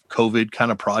COVID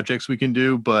kind of projects we can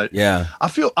do. But yeah, I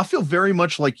feel very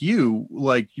much like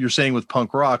you're saying with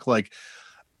punk rock, like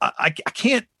I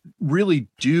can't really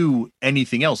do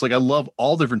anything else. Like, I love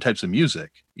all different types of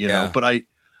music, but I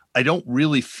don't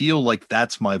really feel like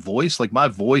that's my voice. Like, my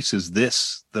voice is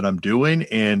this that I'm doing.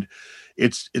 And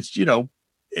it's,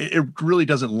 it really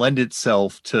doesn't lend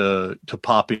itself to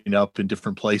popping up in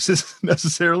different places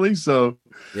necessarily. So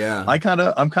yeah, I'm kind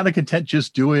of content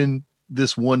just doing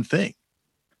this one thing.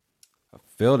 I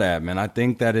feel that, man. I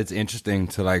think that it's interesting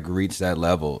to like reach that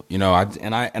level,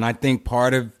 I think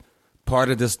part of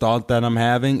this thought that I'm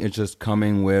having is just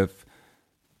coming with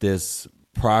this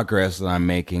progress that I'm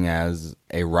making as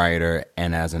a writer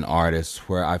and as an artist,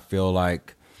 where I feel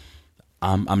like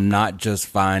I'm not just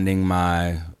finding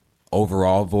my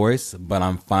overall voice, but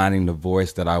I'm finding the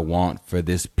voice that I want for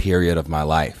this period of my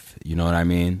life. You know what I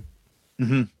mean?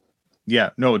 Mm-hmm.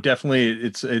 Yeah, no, definitely.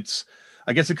 It's,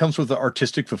 I guess it comes with the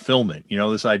artistic fulfillment,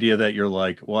 this idea that you're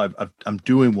like, well, I'm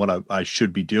doing what I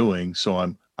should be doing, so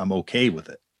I'm okay with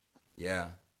it. Yeah.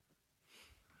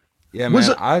 Yeah,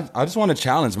 man. I just want to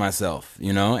challenge myself,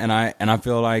 and I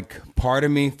feel like part of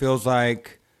me feels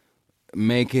like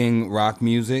making rock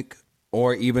music,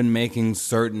 or even making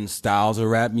certain styles of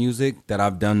rap music that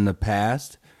I've done in the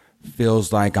past,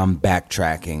 feels like I'm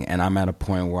backtracking, and I'm at a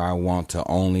point where I want to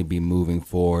only be moving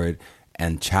forward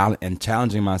and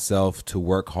challenging myself to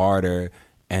work harder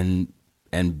and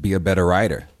be a better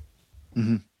writer.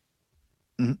 Mm-hmm.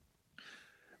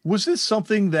 Was this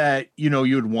something that,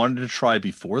 you had wanted to try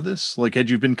before this? Like, had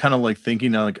you been kind of like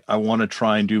thinking like, I want to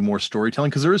try and do more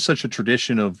storytelling? Because there is such a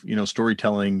tradition of,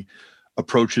 storytelling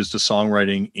approaches to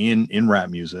songwriting in rap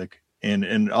music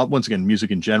and once again, music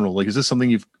in general. Like, is this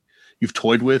something you've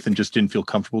toyed with and just didn't feel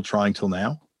comfortable trying till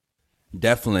now?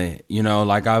 Definitely.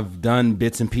 Like I've done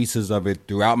bits and pieces of it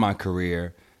throughout my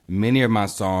career. Many of my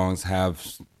songs have,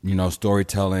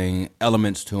 storytelling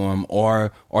elements to them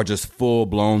or just full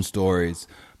blown stories.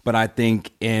 But I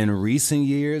think in recent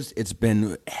years, it's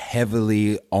been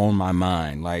heavily on my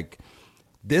mind. Like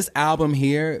this album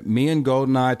here, me and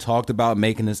GoldenEye talked about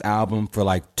making this album for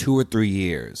like 2 or 3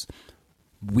 years.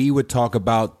 We would talk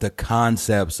about the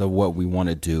concepts of what we want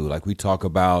to do. Like we talk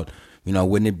about,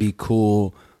 wouldn't it be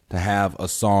cool to have a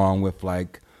song with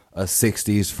like a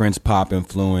 60s French pop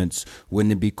influence?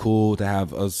 Wouldn't it be cool to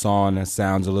have a song that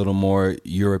sounds a little more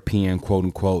European, quote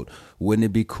unquote? Wouldn't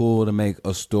it be cool to make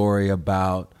a story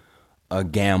about a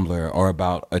gambler or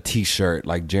about a t-shirt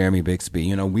like Jeremy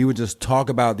Bixby? We would just talk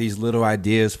about these little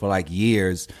ideas for like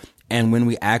years. And when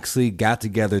we actually got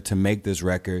together to make this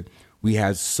record, we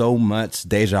had so much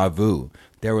deja vu.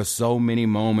 There were so many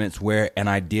moments where an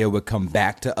idea would come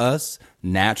back to us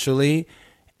naturally,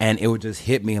 and it would just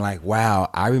hit me like, wow,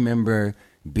 I remember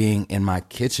being in my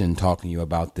kitchen talking to you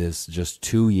about this just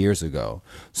 2 years ago.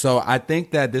 So I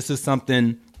think that this is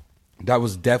something that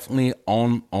was definitely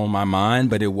on my mind,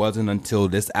 but it wasn't until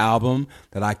this album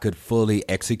that I could fully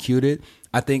execute it.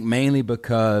 I think mainly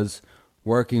because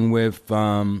working with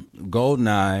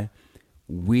GoldenEye,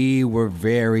 we were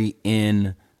very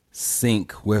in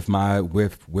sync with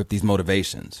with these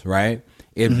motivations, right?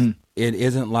 It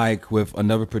isn't like with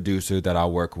another producer that I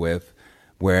work with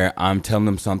where I'm telling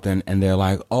them something and they're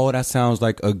like, oh, that sounds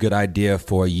like a good idea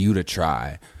for you to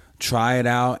try. Try it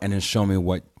out and then show me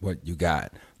what you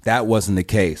got. That wasn't the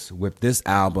case. With this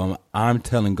album, I'm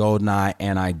telling GoldenEye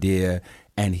an idea,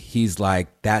 and he's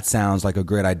like, that sounds like a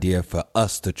great idea for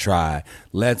us to try.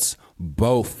 Let's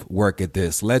both work at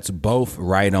this. Let's both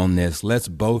write on this. Let's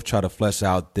both try to flesh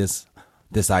out this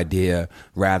idea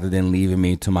rather than leaving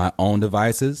me to my own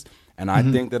devices. And I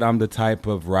think that I'm the type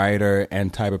of writer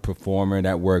and type of performer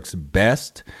that works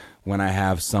best when I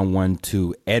have someone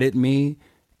to edit me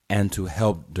and to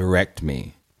help direct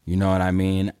me. You know what I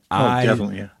mean?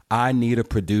 Definitely, yeah. I need a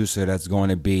producer that's going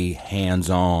to be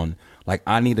hands-on. Like,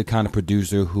 I need the kind of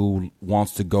producer who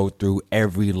wants to go through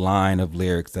every line of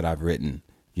lyrics that I've written.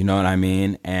 You know what I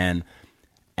mean? And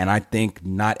I think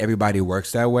not everybody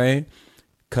works that way,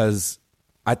 because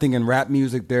I think in rap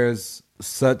music there's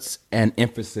such an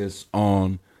emphasis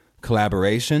on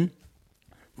collaboration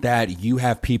that you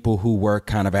have people who work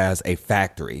kind of as a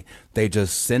factory. They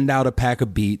just send out a pack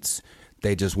of beats.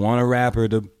 They just want a rapper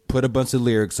to put a bunch of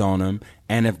lyrics on them,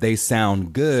 and if they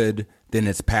sound good, then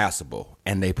it's passable,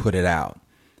 and they put it out.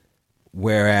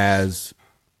 Whereas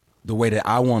the way that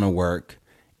I want to work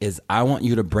is I want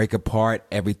you to break apart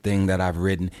everything that I've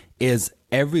written. Is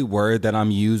every word that I'm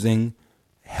using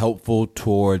helpful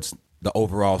towards the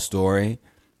overall story?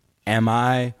 Am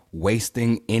I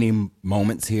wasting any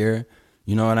moments here?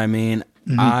 You know what I mean?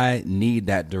 I need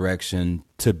that direction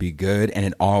to be good, and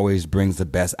it always brings the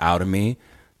best out of me,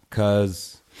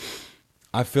 because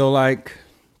I feel like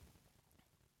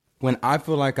when I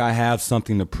feel like I have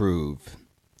something to prove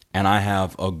and I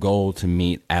have a goal to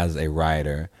meet as a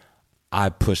writer, I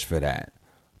push for that.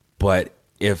 But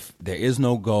if there is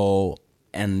no goal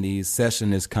and the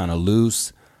session is kind of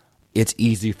loose, it's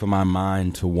easy for my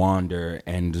mind to wander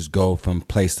and just go from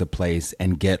place to place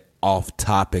and get off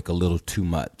topic a little too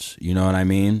much. You know what I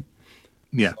mean?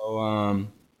 Yeah. So,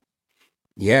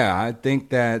 yeah, I think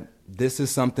that this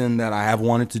is something that I have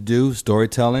wanted to do,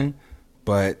 storytelling,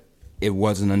 but it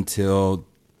wasn't until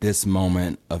this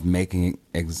moment of making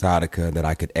Exotica that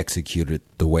I could execute it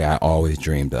the way I always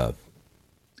dreamed of.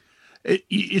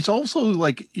 It's also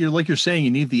like you're saying,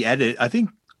 you need the edit. I think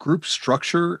group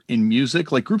structure in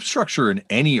music, like group structure in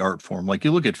any art form, like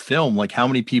you look at film, like how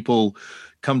many people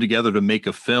come together to make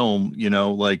a film,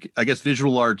 like I guess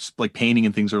visual arts, like painting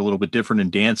and things are a little bit different,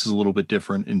 and dance is a little bit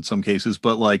different in some cases,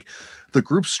 but like the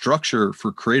group structure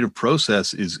for creative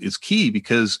process is key,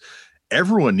 because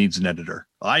everyone needs an editor.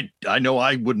 I know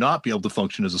I would not be able to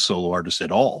function as a solo artist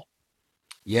at all.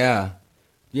 Yeah.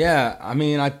 I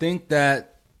mean, I think that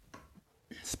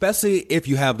especially if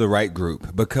you have the right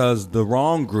group, because the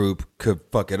wrong group could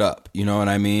fuck it up. You know what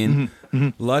I mean?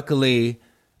 Luckily,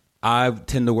 I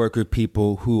tend to work with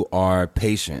people who are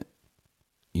patient.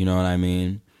 You know what I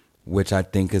mean? Which I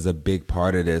think is a big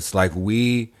part of this. Like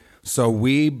we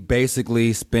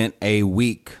basically spent a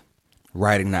week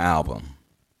writing the album,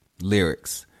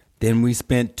 lyrics. Then we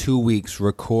spent 2 weeks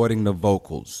recording the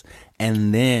vocals.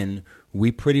 And then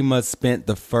we pretty much spent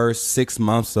the first 6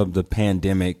 months of the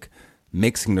pandemic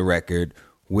mixing the record,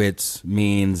 which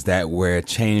means that we're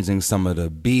changing some of the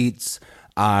beats.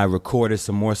 I recorded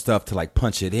some more stuff to like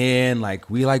punch it in. Like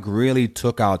we like really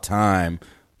took our time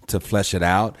to flesh it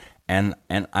out. And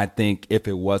I think if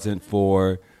it wasn't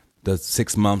for the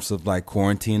 6 months of like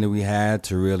quarantine that we had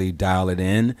to really dial it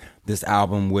in, this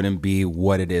album wouldn't be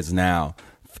what it is now.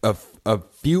 A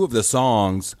few of the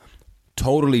songs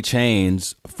totally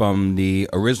changed from the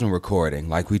original recording.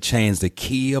 Like we changed the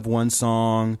key of one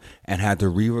song and had to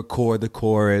re-record the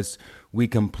chorus. We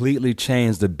completely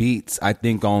changed the beats, I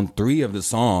think, on 3 of the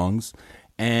songs.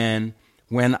 And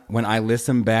when I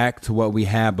listen back to what we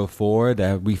had before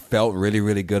that we felt really,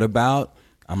 really good about,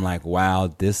 I'm like, wow,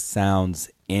 this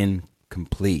sounds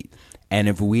incomplete. And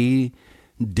if we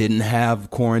didn't have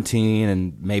quarantine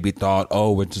and maybe thought,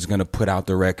 oh, we're just going to put out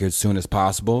the record as soon as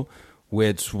possible,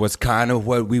 which was kind of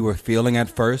what we were feeling at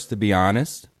first, to be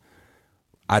honest,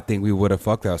 I think we would have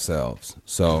fucked ourselves.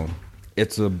 So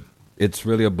it's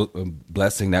really a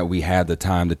blessing that we had the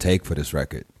time to take for this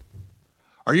record.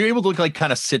 Are you able to like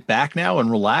kind of sit back now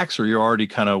and relax, or you're already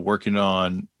kind of working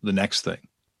on the next thing?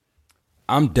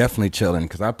 I'm definitely chilling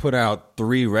because I put out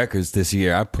 3 records this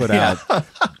year. I put out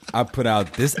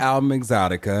this album,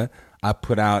 Exotica. I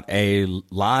put out a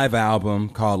live album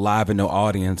called Live and No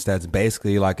Audience that's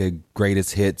basically like a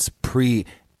greatest hits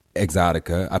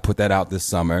pre-Exotica. I put that out this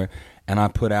summer. And I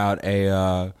put out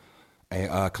a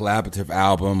collaborative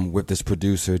album with this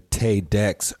producer, Tay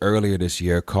Dex, earlier this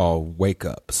year called Wake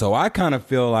Up. So I kind of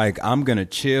feel like I'm going to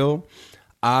chill.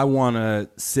 I want to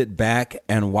sit back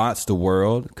and watch the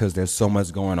world because there's so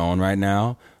much going on right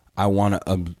now. I want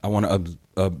to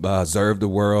observe the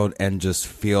world and just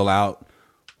feel out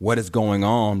what is going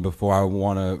on before I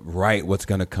want to write what's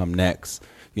going to come next.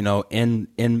 You know, in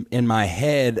my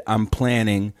head, I'm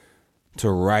planning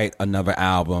to write another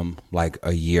album like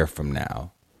a year from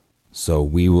now. So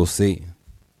we will see.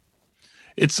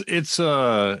 It's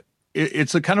a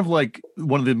kind of like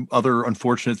one of the other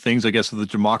unfortunate things, I guess, of the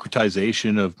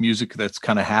democratization of music that's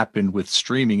kind of happened with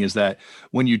streaming is that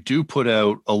when you do put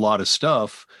out a lot of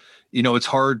stuff, you know, it's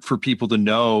hard for people to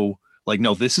know, like,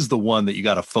 no, this is the one that you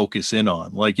got to focus in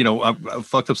on. Like, you know, I've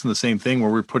fucked up in the same thing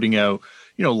where we're putting out,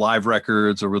 you know, live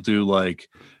records, or we'll do like,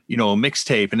 you know, a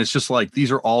mixtape. And it's just like,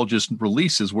 these are all just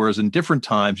releases. Whereas in different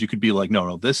times you could be like,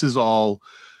 no, this is all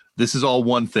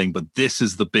one thing, but this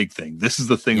is the big thing. This is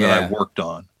the thing that I worked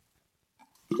on.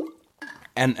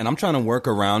 And I'm trying to work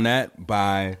around that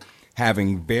by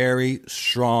having very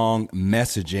strong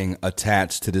messaging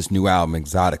attached to this new album,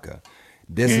 Exotica.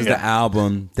 This is the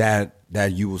album that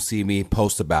you will see me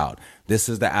post about. This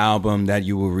is the album that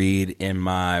you will read in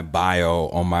my bio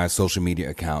on my social media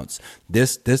accounts.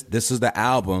 This is the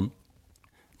album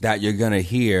that you're going to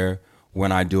hear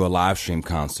when I do a live stream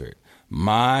concert.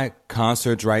 My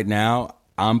concerts right now,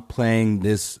 I'm playing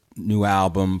this new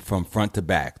album from front to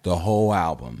back, the whole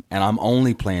album. And I'm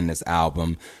only playing this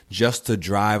album just to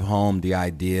drive home the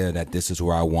idea that this is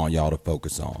where I want y'all to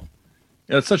focus on.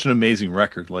 Yeah, it's such an amazing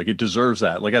record. Like, it deserves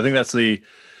that. Like, I think that's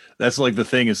like the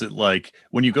thing is that, like,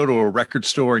 when you go to a record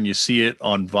store and you see it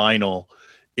on vinyl,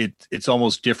 it's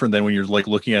almost different than when you're like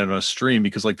looking at it on a stream,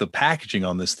 because like the packaging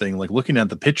on this thing, like looking at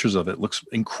the pictures of it, looks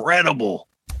incredible.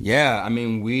 Yeah, I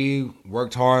mean, we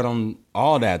worked hard on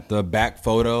all that. The back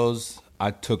photos,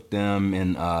 I took them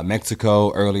in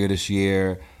Mexico earlier this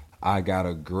year. I got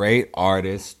a great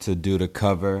artist to do the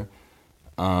cover.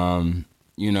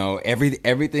 You know,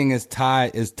 everything is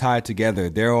tied together.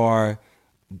 There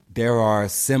are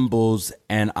symbols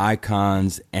and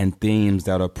icons and themes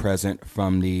that are present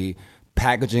from the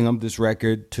packaging of this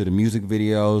record to the music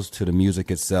videos to the music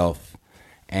itself.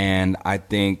 And I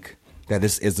think that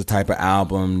this is the type of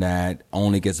album that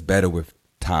only gets better with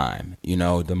time. You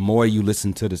know, the more you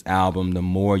listen to this album, the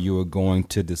more you are going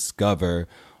to discover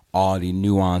all the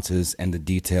nuances and the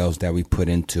details that we put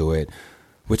into it,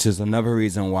 which is another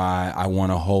reason why I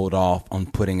want to hold off on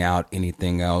putting out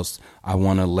anything else. I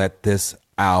want to let this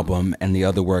album and the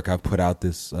other work I put out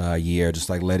this year, just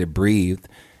like let it breathe.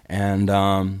 And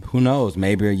who knows,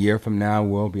 maybe a year from now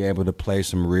we'll be able to play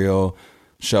some real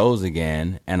shows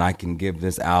again, and I can give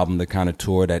this album the kind of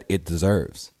tour that it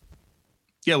deserves.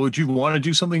 Yeah, would you want to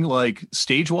do something like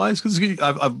stage-wise? Because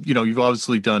I've you know, you've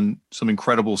obviously done some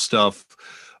incredible stuff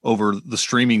over the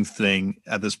streaming thing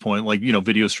at this point, like, you know,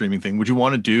 video streaming thing. Would you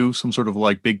want to do some sort of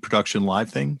like big production live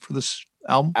thing for this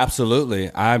album? Absolutely.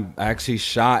 I actually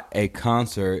shot a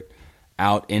concert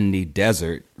out in the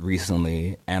desert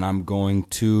recently, and I'm going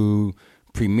to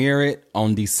premiere it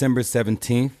on December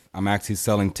 17th I'm actually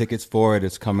selling tickets for it.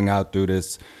 It's coming out through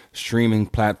this streaming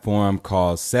platform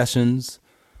called Sessions.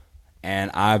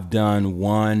 And I've done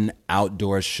one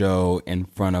outdoor show in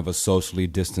front of a socially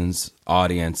distanced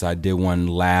audience. I did one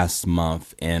last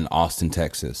month in Austin,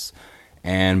 Texas.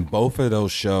 And both of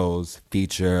those shows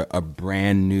feature a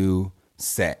brand new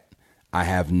set. I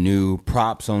have new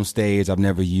props on stage I've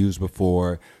never used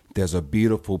before. There's a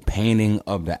beautiful painting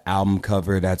of the album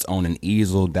cover that's on an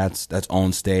easel that's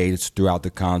on stage throughout the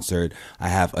concert. I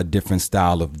have a different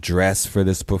style of dress for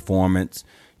this performance.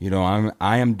 You know,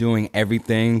 I am doing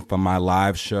everything from my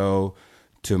live show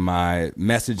to my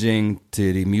messaging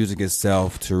to the music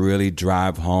itself to really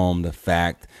drive home the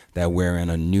fact that we're in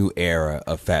a new era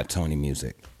of Fat Tony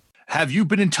music. Have you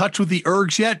been in touch with the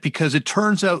Ergs yet? Because it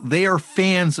turns out they are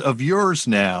fans of yours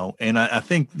now. And I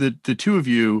think that the two of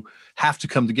you have to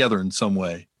come together in some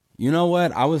way. You know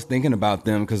what? I was thinking about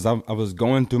them because I was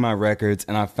going through my records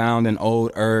and I found an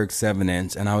old Erg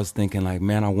 7-inch and I was thinking like,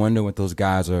 man, I wonder what those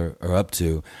guys are up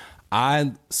to.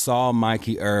 I saw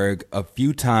Mikey Erg a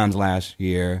few times last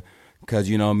year because,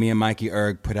 you know, me and Mikey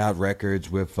Erg put out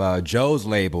records with Joe's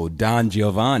label, Don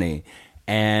Giovanni.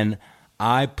 And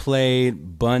I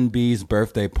played Bun B's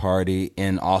birthday party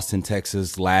in Austin,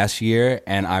 Texas last year.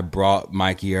 And I brought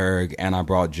Mikey Erg and I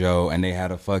brought Joe and they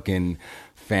had a fucking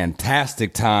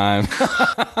fantastic time.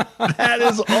 That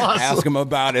is awesome. Ask them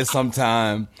about it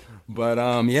sometime. But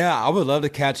yeah, I would love to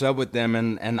catch up with them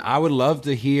and I would love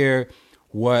to hear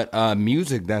what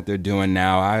music that they're doing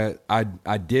now.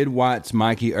 I did watch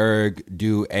Mikey Erg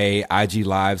do a IG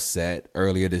Live set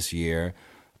earlier this year,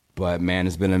 but man,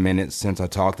 it's been a minute since I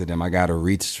talked to them. I gotta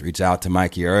reach out to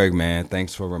Mikey Erg, man.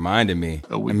 Thanks for reminding me.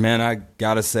 And man, I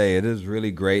gotta say, it is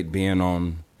really great being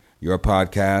on your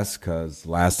podcast because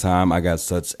last time I got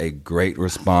such a great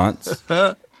response.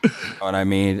 But I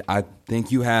mean, I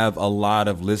think you have a lot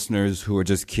of listeners who are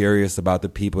just curious about the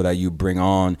people that you bring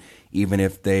on, even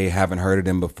if they haven't heard of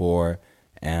them before.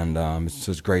 And it's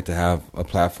just great to have a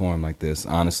platform like this,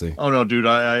 honestly. Oh, no, dude,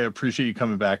 I appreciate you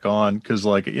coming back on because,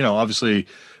 like, you know, obviously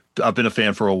I've been a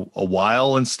fan for a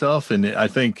while and stuff. And I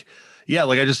think, yeah,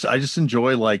 like I just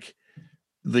enjoy like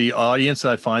the audience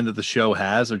that I find that the show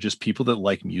has are just people that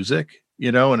like music,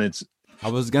 you know, and it's. I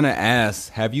was going to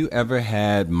ask, have you ever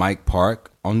had Mike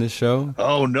Park on this show?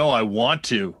 Oh, no, I want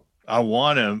to. I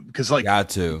want him because like. Got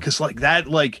to. Because like that,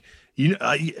 like, you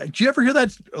know, do you ever hear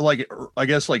that, like, I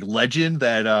guess, like legend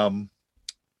that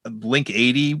Blink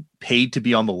 80 paid to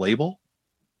be on the label?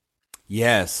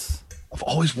 Yes. I've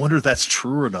always wondered if that's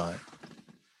true or not.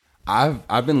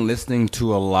 I've been listening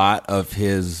to a lot of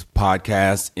his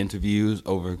podcast interviews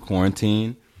over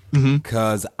quarantine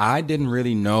because I didn't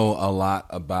really know a lot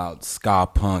about ska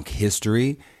punk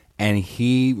history, and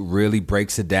he really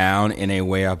breaks it down in a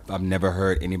way I've never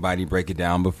heard anybody break it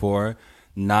down before.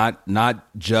 Not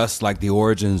just like the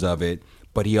origins of it,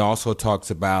 but he also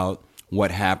talks about what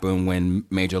happened when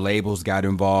major labels got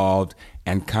involved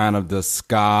and kind of the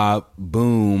ska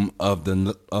boom of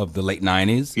the late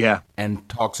 90s. Yeah. And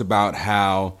talks about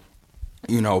how,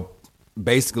 you know,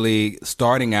 basically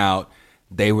starting out,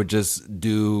 they would just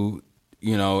do,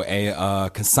 you know, a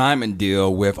consignment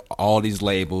deal with all these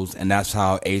labels, and that's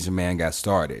how Asian Man got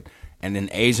started. And then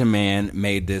Asian Man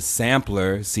made this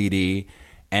sampler CD,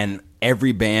 and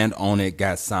every band on it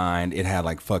got signed. It had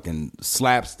like fucking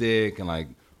Slapstick and like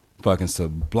fucking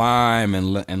Sublime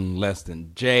and Less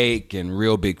Than Jake and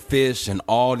Real Big Fish and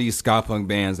all these ska punk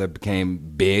bands that became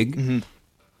big.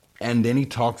 And then he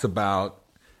talks about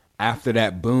after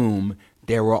that boom,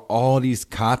 there were all these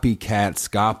copycat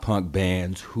ska punk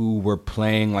bands who were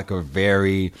playing like a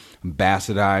very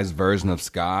bastardized version of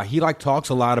ska. He like talks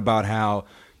a lot about how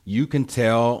you can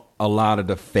tell a lot of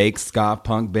the fake ska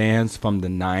punk bands from the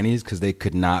 90s because they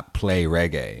could not play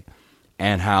reggae,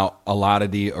 and how a lot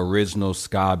of the original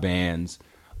ska bands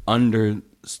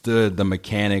understood the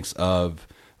mechanics of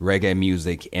reggae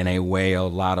music in a way a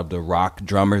lot of the rock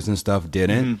drummers and stuff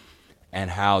didn't, and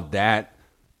how that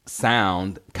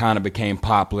sound kind of became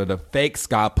popular. The fake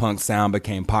ska punk sound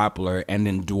became popular and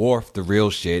then dwarfed the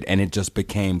real shit, and it just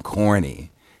became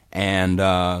corny. And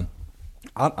I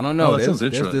don't know. Oh, that sounds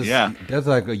interesting. There's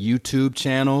like a YouTube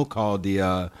channel called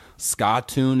the Ska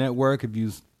Tune Network. Have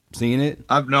you seen it?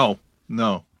 No.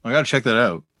 I gotta check that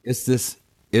out. It's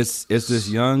this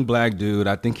young black dude.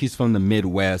 I think he's from the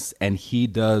Midwest, and he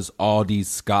does all these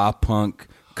ska punk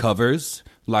covers.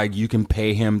 Like you can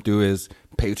pay him through his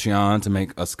Patreon to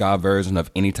make a ska version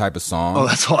of any type of song. Oh,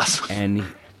 that's awesome.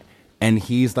 And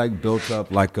he's like built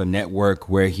up like a network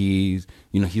where he's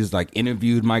like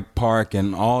interviewed Mike Park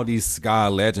and all these ska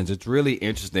legends. It's really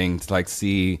interesting to like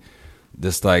see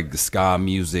this like ska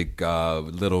music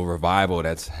little revival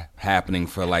that's happening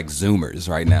for like Zoomers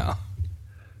right now.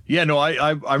 Yeah, no,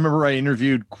 I remember I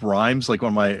interviewed Grimes like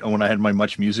when I had my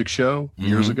Much Music show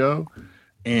years ago,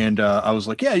 and I was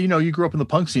like, yeah, you grew up in the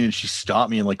punk scene, and she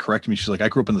stopped me and like corrected me. She's like, I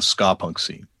grew up in the ska punk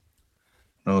scene.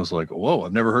 And I was like, whoa,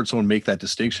 I've never heard someone make that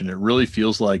distinction. It really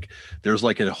feels like there's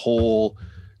like a whole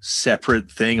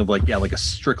separate thing of like, yeah, like a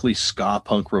strictly ska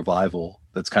punk revival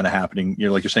that's kind of happening.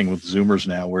 Like you're saying with Zoomers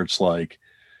now, where it's like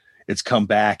it's come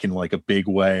back in like a big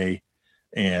way,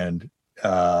 and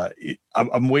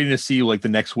I'm waiting to see like the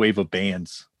next wave of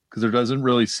bands, because there doesn't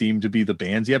really seem to be the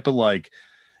bands yet, but like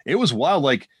it was wild.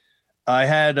 Like I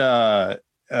had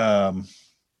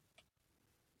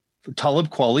Talib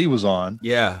Kweli was on,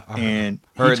 and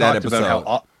heard he that talked episode. about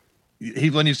how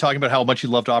when he was talking about how much he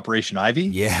loved Operation Ivy.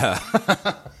 Yeah.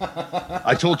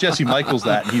 I told Jesse Michaels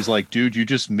that, and he's like, dude, you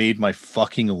just made my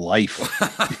fucking life.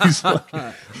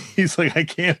 he's like, I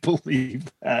can't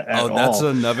believe that at all. That's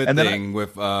another thing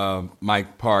with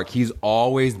Mike Park. He's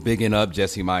always bigging up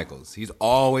Jesse Michaels. He's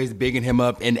always bigging him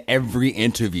up in every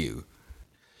interview.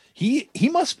 He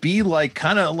must be like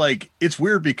kind of like, it's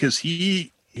weird because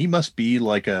he must be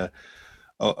like a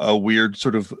weird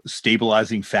sort of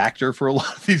stabilizing factor for a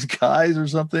lot of these guys or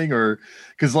something, or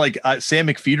because like Sam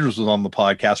McPheeters was on the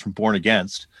podcast from Born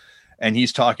Against, and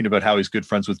he's talking about how he's good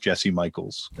friends with Jesse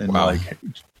Michaels, and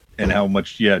and how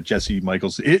much Jesse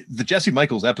Michaels, the Jesse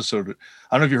Michaels episode,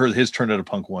 I don't know if you heard his Turned Out a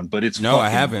Punk one, but it's I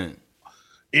haven't.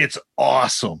 It's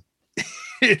awesome.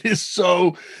 It is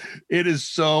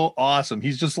so awesome.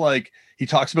 He's just like, he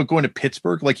talks about going to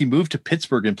Pittsburgh. Like he moved to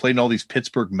Pittsburgh and played in all these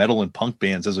Pittsburgh metal and punk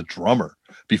bands as a drummer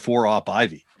before Op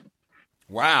Ivy.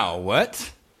 Wow.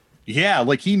 What? Yeah.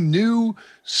 Like he knew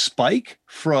Spike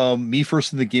from Me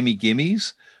First and the Gimme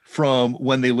Gimmes from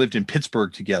when they lived in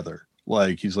Pittsburgh together.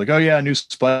 Like, he's like, oh yeah, I knew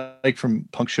Spike from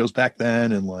punk shows back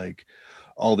then. And like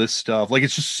all this stuff. Like,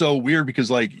 it's just so weird because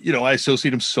like, I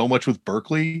associate him so much with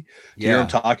Berkeley. You hear him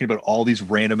talking about all these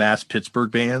random ass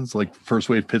Pittsburgh bands, like first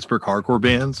wave Pittsburgh hardcore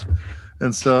bands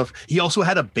and stuff. He also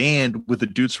had a band with the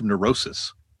dudes from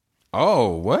Neurosis.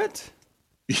 Oh, what?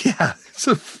 Yeah,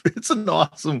 it's an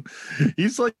awesome.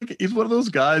 He's one of those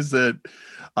guys that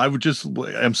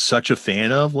I'm such a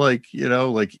fan of. Like,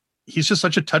 like he's just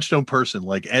such a touchstone person.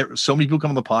 Like so many people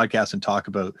come on the podcast and talk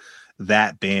about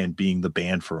that band being the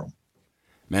band for him.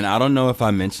 Man, I don't know if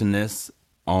I mentioned this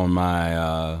on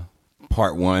my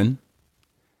part one.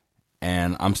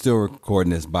 And I'm still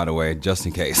recording this, by the way, just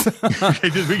in case. We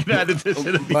can add this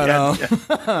in at the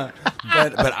end.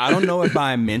 But I don't know if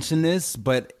I mentioned this,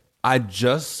 but I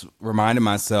just reminded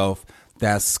myself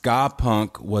that ska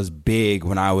punk was big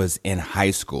when I was in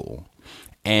high school.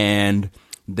 And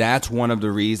that's one of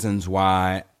the reasons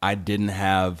why I didn't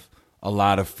have a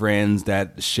lot of friends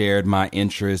that shared my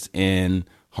interest in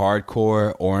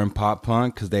hardcore or in pop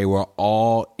punk, because they were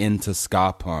all into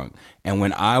ska punk. And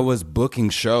when I was booking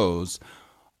shows,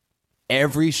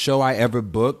 every show I ever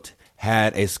booked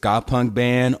had a ska punk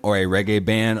band or a reggae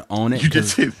band on it. You did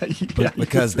say that. Yeah,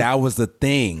 because that was the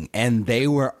thing. And they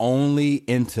were only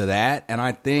into that. And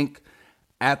I think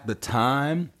at the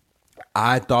time,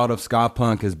 I thought of ska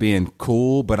punk as being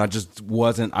cool, but I just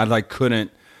wasn't, I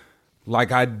couldn't, I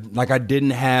didn't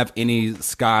have any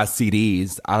ska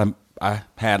CDs. I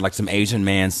had like some Asian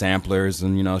Man samplers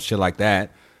and, shit like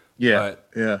that. Yeah. But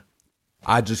yeah.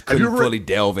 I just couldn't fully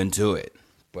delve into it.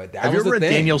 But that have was you ever read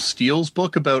thing. Danielle Steele's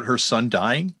book about her son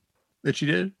dying that she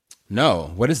did?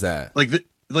 No. What is that? Like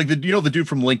the dude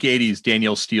from Link 80s,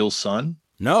 Danielle Steele's son?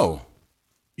 No.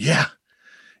 Yeah.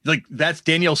 Like that's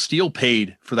Danielle Steele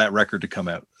paid for that record to come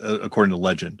out, according to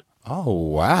legend. Oh,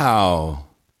 wow.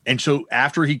 And so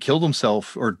after he killed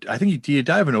himself, or I think did he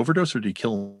die of an overdose or did he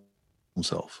kill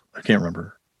himself? I can't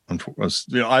remember.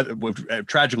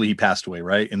 Tragically, he passed away,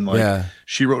 right? And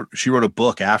she wrote a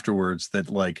book afterwards that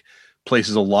like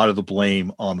places a lot of the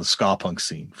blame on the ska punk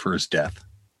scene for his death.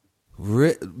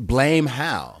 Blame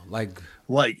how? Like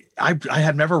I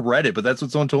had never read it, but that's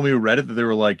what someone told me who read it, that they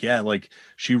were like, yeah, like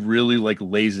she really like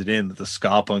lays it in that the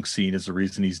ska punk scene is the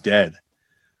reason he's dead.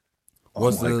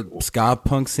 Was the ska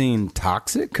punk scene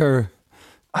toxic or?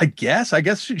 I guess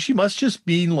she must just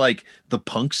mean like the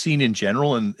punk scene in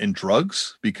general and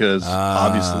drugs, because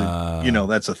obviously,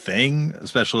 that's a thing,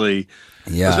 especially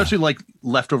like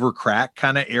Leftover Crack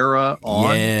kind of era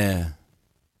on.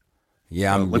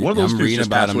 Yeah. I'm like one of those dudes reading just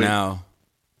about passed him away. now.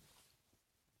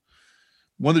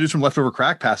 One of the dudes from Leftover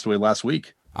Crack passed away last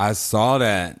week. I saw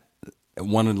that.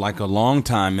 One of like a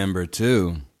longtime member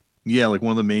too. Yeah, like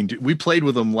one of the main. We played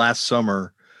with him last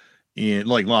summer. In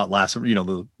like not last summer,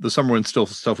 the summer when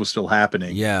stuff was still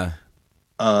happening. Yeah.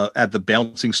 at the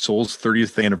Bouncing Souls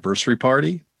 30th anniversary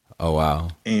party. Oh, wow.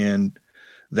 And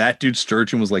that dude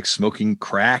Sturgeon was like smoking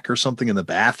crack or something in the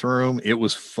bathroom. It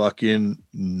was fucking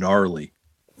gnarly.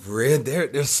 Red,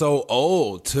 they're so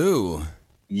old too.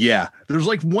 Yeah. There's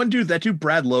like one dude, that dude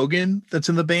Brad Logan that's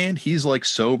in the band. He's like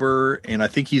sober, and I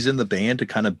think he's in the band to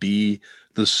kind of be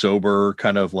the sober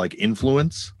kind of like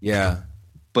influence. Yeah.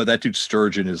 But that dude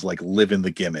Sturgeon is like living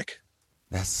the gimmick.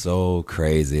 That's so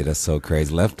crazy. That's so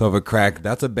crazy. Leftover Crack,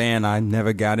 that's a band I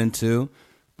never got into,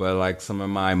 but like some of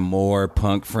my more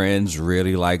punk friends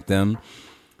really like them.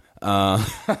 Yeah.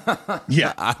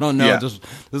 I don't know. Yeah. Just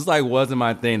this like wasn't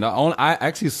my thing. I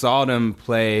actually saw them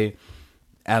play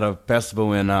at a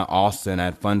festival in Austin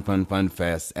at Fun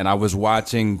Fest, and I was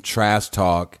watching Trash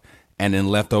Talk, and then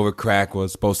Leftover Crack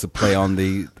was supposed to play on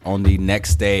the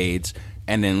next stage,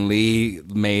 and then Lee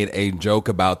made a joke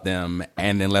about them,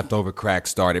 and then Leftover Crack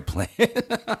started playing.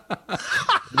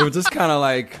 It was just kind of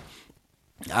like,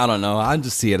 I don't know. I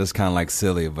just see it as kind of like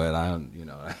silly, but you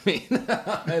know what I mean?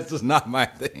 It's just not my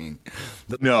thing.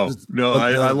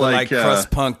 I like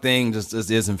crust punk thing just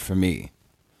isn't for me.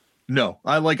 No,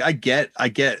 I get.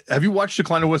 Have you watched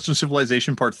Decline of Western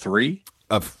Civilization Part 3?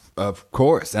 Of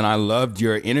course. And I loved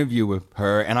your interview with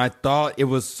her. And I thought it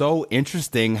was so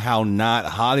interesting how not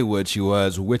Hollywood she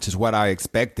was, which is what I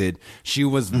expected. She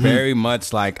was very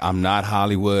much like, I'm not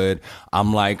Hollywood.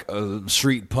 I'm like a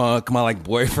street punk. My like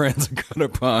boyfriend's a gutter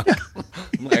punk.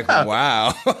 I'm like,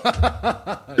 wow.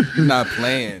 You're not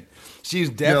playing. She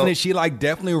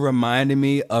definitely reminded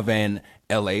me of an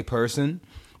LA person,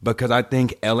 because I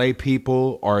think LA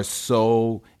people are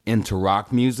so into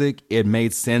rock music. It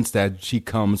made sense that she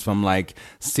comes from like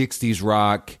 60s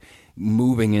rock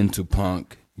moving into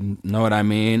punk. You know what I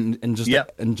mean? And just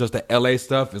the LA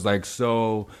stuff is like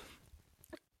so,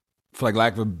 for like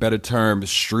lack of a better term,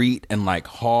 street and like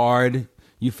hard.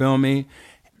 You feel me?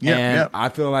 Yeah. And I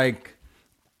feel like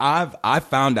I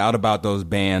found out about those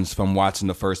bands from watching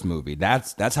the first movie.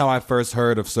 That's how I first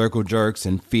heard of Circle Jerks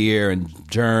and Fear and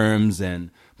Germs and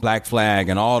Black Flag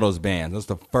and all those bands. That's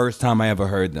the first time I ever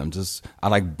heard them. I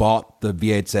like bought the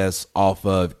VHS off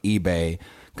of eBay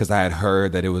because I had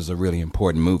heard that it was a really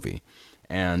important movie.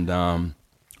 And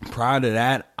prior to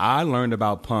that, I learned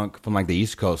about punk from like the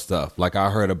East Coast stuff. Like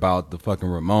I heard about the fucking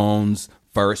Ramones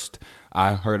first.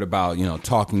 I heard about,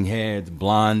 Talking Heads,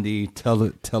 Blondie,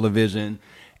 Television,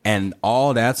 and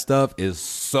all that stuff is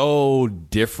so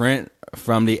different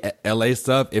from the LA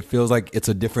stuff. It feels like it's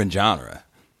a different genre.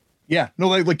 Yeah, no,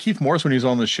 like Keith Morris, when he was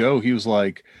on the show, he was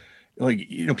like,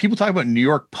 people talk about New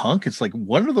York punk. It's like,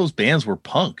 one of those bands were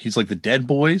punk. He's like, the Dead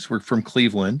Boys were from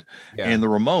Cleveland and the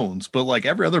Ramones, but like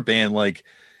every other band, like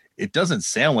it doesn't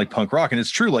sound like punk rock. And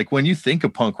it's true. Like when you think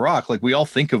of punk rock, like we all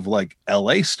think of like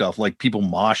LA stuff, like people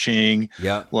moshing,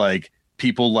 like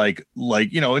people like,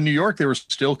 in New York, there were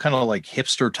still kind of like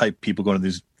hipster type people going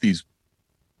to these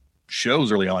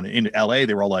shows early on. In LA,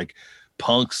 they were all like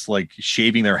punks, like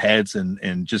shaving their heads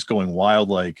and just going wild.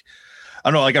 Like I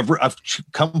don't know, like I've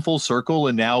come full circle,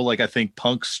 and now like I think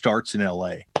punk starts in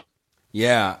LA.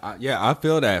 I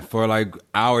feel that for like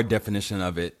our definition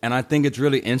of it. And I think it's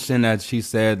really interesting that she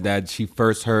said that she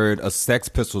first heard a Sex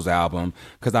Pistols album,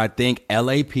 because I think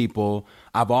LA people,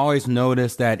 I've always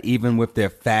noticed that even with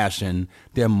their fashion,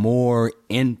 they're more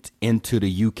into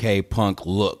the UK punk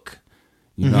look,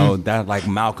 that like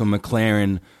Malcolm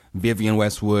McLaren, Vivian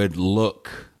Westwood look,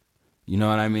 you know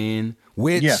what I mean?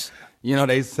 Which,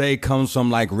 they say comes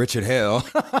from like Richard Hell.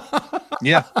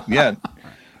 Yeah.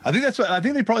 I think that's what, I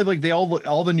think they probably like,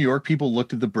 all the New York people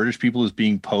looked at the British people as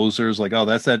being posers. Like, oh,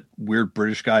 that's that weird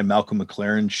British guy, Malcolm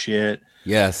McLaren shit.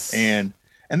 Yes. And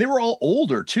they were all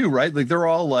older too, right? Like they're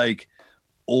all like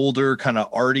older kind of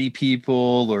arty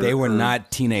people, they were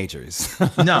not teenagers.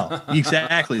 No,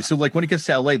 exactly. So like when it gets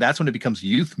to LA, that's when it becomes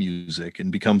youth music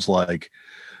and becomes like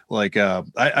I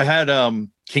had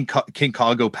King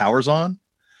Congo Powers on,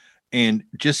 and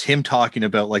just him talking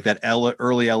about like that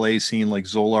early LA scene, like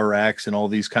Zolar X and all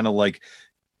these kind of like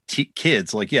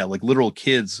kids, like literal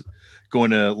kids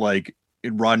going to like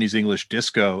Rodney's English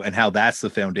Disco, and how that's the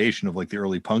foundation of like the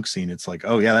early punk scene. It's like,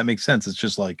 oh yeah, that makes sense. It's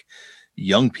just like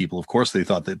young people, of course they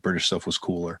thought that British stuff was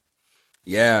cooler.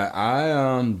 Yeah,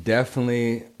 I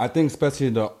definitely, I think especially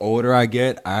the older I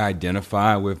get, I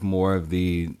identify with more of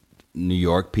the New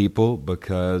York people,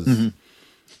 because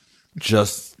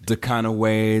just the kind of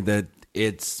way that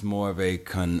it's more of a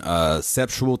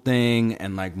conceptual thing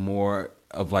and like more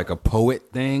of like a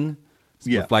poet thing.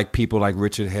 Yeah. With like people like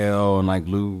Richard Hell and like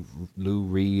Lou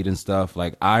Reed and stuff.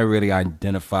 Like I really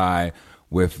identify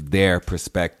with their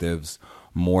perspectives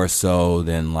more so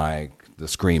than like the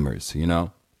screamers,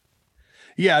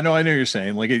 Yeah, no, I know what you're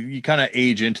saying. Like you kind of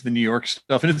age into the New York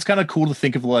stuff, and it's kind of cool to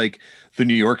think of like the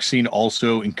New York scene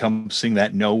also encompassing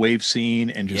that no wave scene,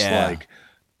 and just Yeah. like,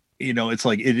 it's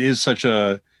like it is such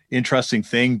a interesting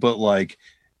thing, but like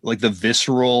the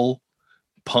visceral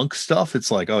punk stuff,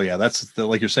 it's like, oh yeah,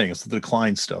 like you're saying, it's the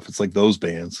decline stuff. It's like those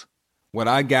bands. What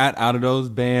I got out of those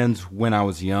bands when I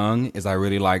was young is I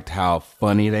really liked how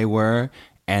funny they were,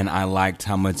 and I liked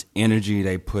how much energy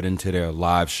they put into their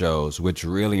live shows, which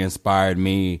really inspired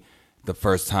me the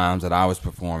first times that I was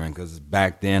performing, because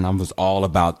back then I was all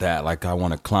about that. Like, I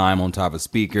want to climb on top of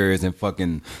speakers and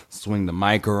fucking swing the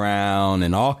mic around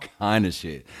and all kind of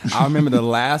shit. I remember the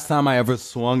last time I ever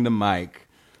swung the mic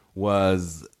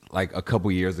was like a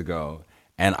couple years ago,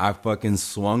 and I fucking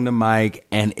swung the mic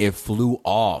and it flew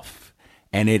off.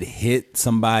 And it hit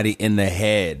somebody in the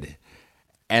head,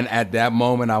 and at that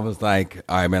moment, I was like,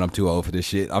 "All right, man, I'm too old for this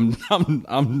shit. I'm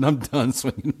done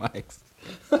swinging mics."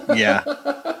 Yeah,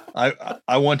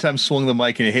 I one time swung the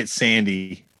mic and it hit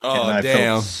Sandy. Oh, and I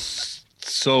damn! felt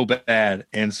so bad,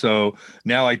 and so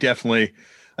now I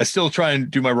still try and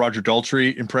do my Roger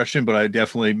Daltrey impression, but I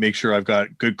definitely make sure I've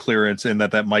got good clearance and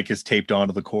that mic is taped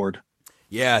onto the cord.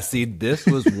 Yeah, see, this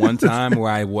was one time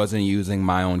where I wasn't using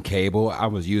my own cable. I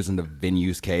was using the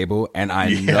Venue's cable, and I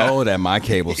know that my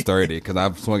cable's sturdy because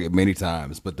I've swung it many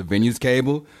times. But the Venue's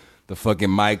cable, the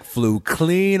fucking mic flew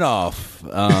clean off.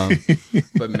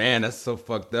 But man, that's so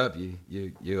fucked up.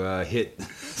 You hit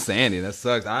Sandy. That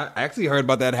sucks. I actually heard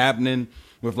about that happening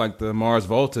with like the Mars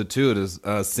Volta too. This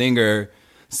singer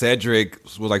Cedric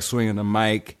was like swinging the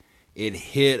mic. It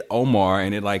hit Omar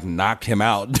and it like knocked him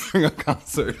out during a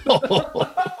concert.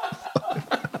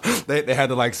 They had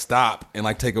to like stop and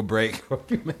like take a break for a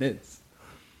few minutes.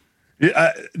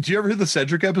 Yeah, do you ever hear the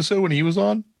Cedric episode when he was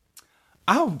on?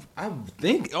 I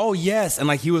think, oh yes, and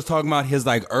like he was talking about his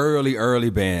like early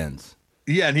bands.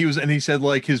 Yeah, and he said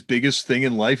like his biggest thing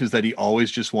in life is that he always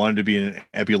just wanted to be in an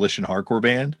Ebullition hardcore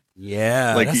band.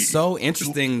 Yeah, like that's so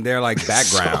interesting. Their like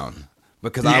background.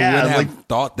 Because I wouldn't have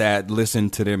thought that, listen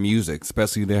to their music,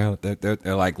 especially they're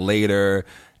like later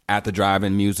at the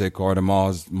drive-in music or the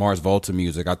Mars Volta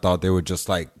music. I thought they were just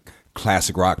like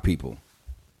classic rock people.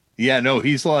 Yeah, no,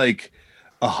 he's like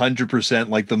 100%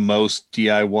 like the most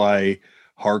DIY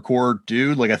hardcore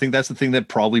dude. Like, I think that's the thing that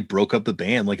probably broke up the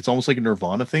band. Like, it's almost like a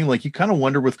Nirvana thing. Like, you kind of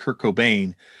wonder with Kurt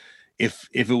Cobain if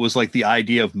it was like the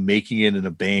idea of making it in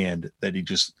a band that he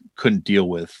just couldn't deal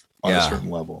with on a certain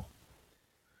level.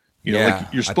 You know,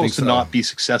 like you're supposed to not be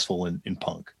successful in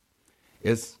punk.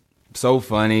 It's so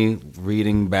funny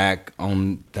reading back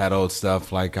on that old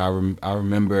stuff. Like I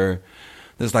remember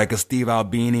there's like a Steve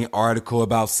Albini article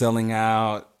about selling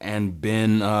out, and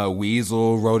Ben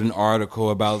Weasel wrote an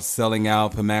article about selling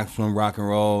out for Maximum Rock and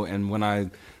Roll. And when I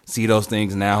see those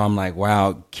things now, I'm like,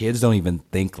 wow, kids don't even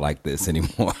think like this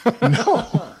anymore.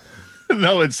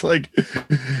 No, it's like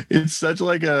it's such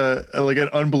like an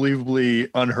unbelievably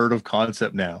unheard of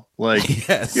concept now. Like,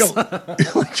 yes,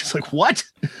 like just like what?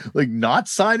 Like not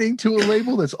signing to a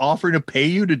label that's offering to pay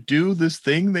you to do this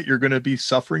thing that you're going to be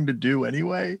suffering to do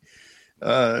anyway.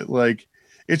 Like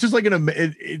it's just like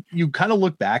you kind of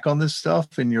look back on this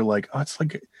stuff and you're like, oh, it's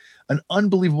like an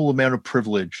unbelievable amount of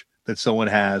privilege that someone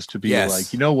has to be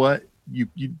like, you know what? You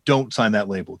don't sign that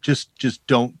label. Just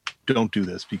don't do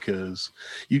this, because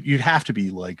you'd have to be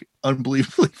like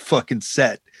unbelievably fucking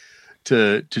set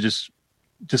to just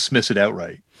dismiss it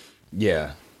outright.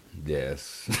 Yeah.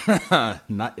 Yes.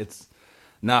 It's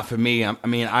not for me. I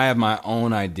mean, I have my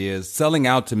own ideas. Selling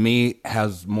out to me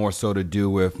has more so to do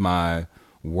with my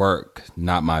work,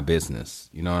 not my business.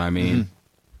 You know what I mean?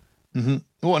 Mm-hmm.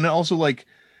 Mm-hmm. Well, and also like,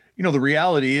 the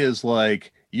reality is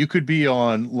like you could be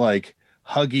on like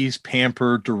Huggies,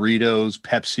 Pamper, Doritos,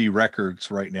 Pepsi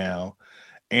records right now,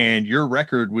 and your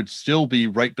record would still be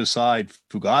right beside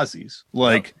Fugazi's.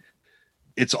 Like,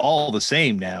 it's all the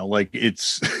same now. Like,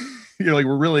 it's, like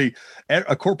we're really,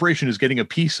 a corporation is getting a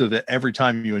piece of it every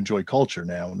time you enjoy culture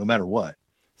now, no matter what.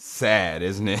 Sad,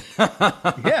 isn't it?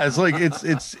 Yeah, it's like,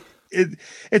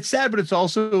 it's sad, but it's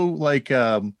also like, do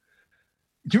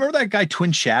you remember that guy,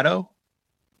 Twin Shadow?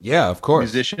 Yeah, of course.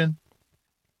 Musician.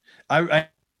 I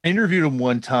interviewed him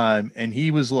one time and he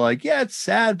was like, yeah, it's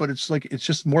sad, but it's like, it's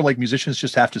just more like musicians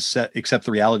just have to accept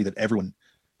the reality that everyone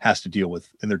has to deal with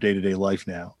in their day-to-day life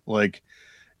now. Like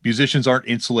musicians aren't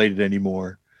insulated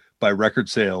anymore by record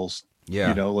sales.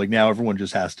 Yeah. Like now everyone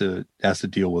just has to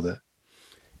deal with it.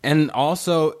 And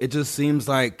also it just seems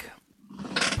like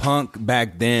punk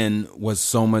back then was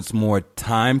so much more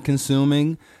time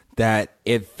consuming that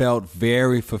it felt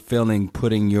very fulfilling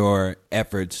putting your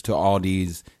efforts to all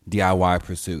these DIY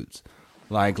pursuits.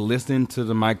 Like listening to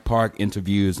the Mike Park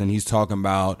interviews, and he's talking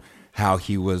about how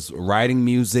he was writing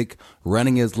music,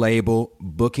 running his label,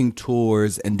 booking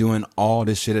tours, and doing all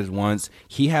this shit at once.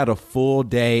 He had a full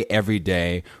day every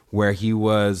day where he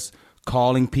was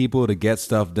calling people to get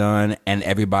stuff done, and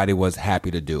everybody was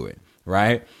happy to do it,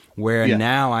 right? Where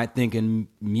now I think in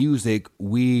music,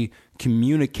 we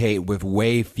communicate with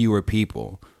way fewer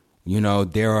people. You know,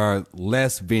 there are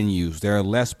less venues, there are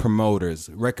less promoters,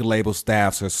 record label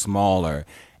staffs are smaller.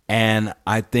 And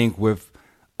I think with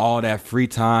all that free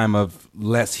time of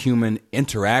less human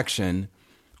interaction,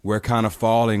 we're kind of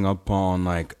falling upon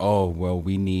like, oh, well,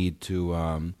 we need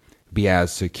to be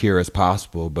as secure as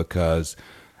possible because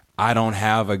I don't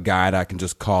have a guy that I can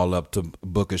just call up to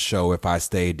book a show if I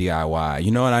stay DIY.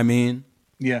 You know what I mean?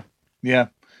 Yeah. Yeah.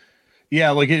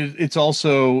 Yeah, like it's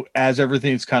also, as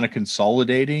everything's kind of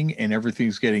consolidating and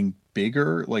everything's getting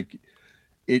bigger, like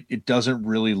it doesn't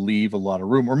really leave a lot of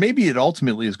room, or maybe it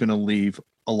ultimately is going to leave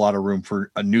a lot of room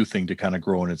for a new thing to kind of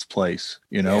grow in its place.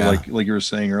 You know, like you were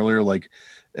saying earlier, like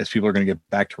as people are going to get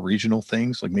back to regional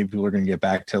things, like maybe people are going to get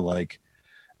back to like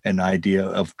an idea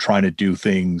of trying to do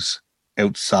things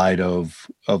outside of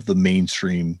the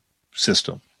mainstream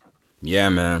system. Yeah,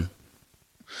 man.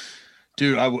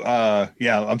 Dude,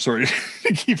 I'm sorry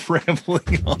to keep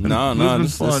rambling on. No,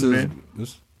 this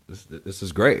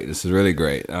is great. This is really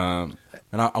great. And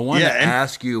I want to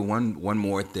ask you one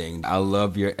more thing. I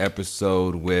love your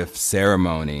episode with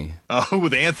Ceremony. Oh,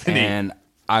 with Anthony. And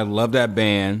I love that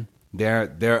band.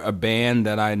 They're a band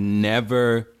that I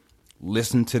never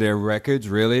listened to their records,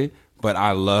 really, but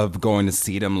I love going to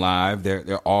see them live.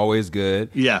 They're always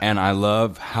good. Yeah. And I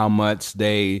love how much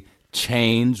they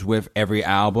change with every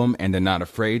album, and they're not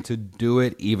afraid to do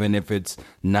it, even if it's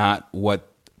not what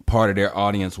part of their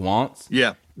audience wants.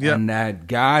 Yeah. Yeah. And that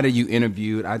guy that you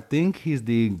interviewed, I think he's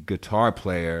the guitar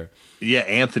player. Yeah,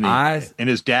 Anthony. And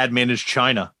his dad managed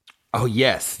China. Oh,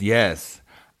 yes.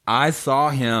 I saw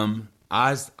him.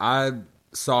 I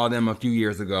saw them a few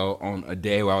years ago on a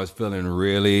day where I was feeling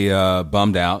really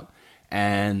bummed out.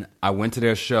 And I went to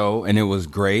their show, and it was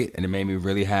great, and it made me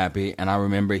really happy. And I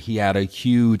remember he had a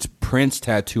huge Prince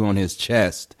tattoo on his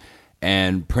chest,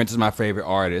 and Prince is my favorite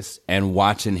artist. And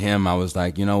watching him, I was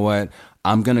like, you know what?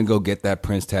 I'm going to go get that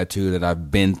Prince tattoo that I've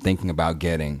been thinking about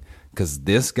getting, because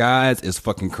this guy is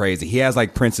fucking crazy. He has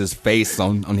like Prince's face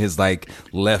on his like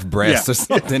left breast or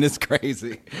something. It's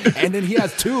crazy. And then he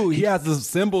has two. He has the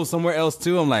symbol somewhere else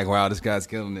too. I'm like, wow, this guy's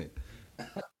killing it.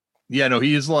 Yeah, no,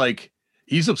 he's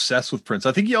obsessed with Prince.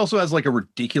 I think he also has like a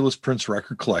ridiculous Prince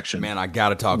record collection. Man, I got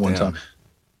to talk to him.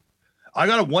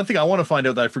 One thing I want to find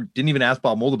out that I didn't even ask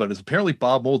Bob Mould about is apparently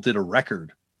Bob Mould did a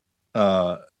record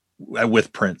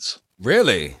with Prince.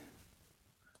 Really?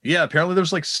 Yeah, apparently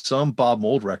there's like some Bob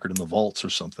Mould record in the vaults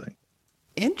or something.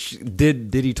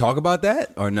 Did he talk about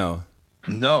that or no?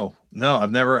 No,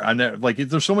 I've never like,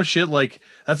 there's so much shit. Like,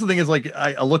 that's the thing is like,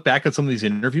 I look back at some of these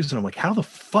interviews and I'm like, how the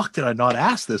fuck did I not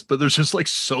ask this? But there's just like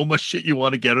so much shit you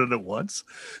want to get in at once.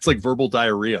 It's like verbal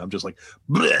diarrhea. I'm just like,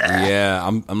 bleh. Yeah,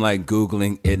 I'm like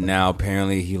Googling it now.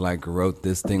 Apparently he like wrote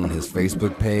this thing on his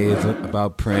Facebook page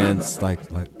about Prince, like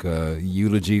a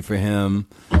eulogy for him.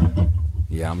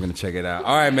 Yeah, I'm going to check it out.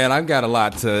 All right, man, I've got a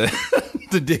lot to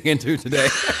dig into today.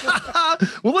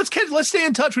 Well, let's stay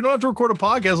in touch. We don't have to record a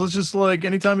podcast. Let's just like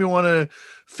anytime you want to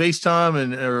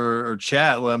FaceTime or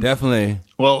chat. Definitely.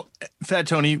 Well, Fat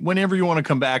Tony, whenever you want to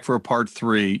come back for a part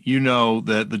 3, you know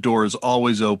that the door is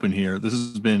always open here. This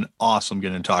has been awesome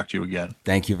getting to talk to you again.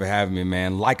 Thank you for having me,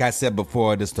 man. Like I said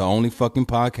before, this is the only fucking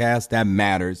podcast that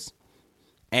matters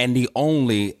and the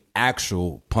only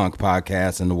actual punk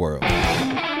podcast in the world.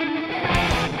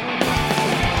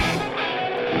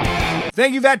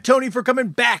 Thank you, Fat Tony, for coming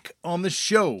back on the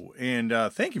show. And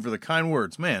thank you for the kind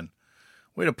words, man.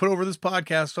 Way to put over this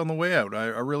podcast on the way out. I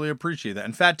really appreciate that.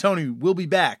 And Fat Tony will be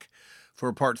back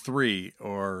for part 3,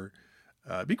 or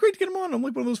it'd be great to get him on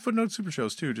like one of those Footnote Super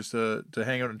Shows too, just to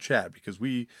hang out and chat, because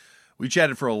we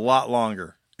chatted for a lot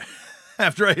longer.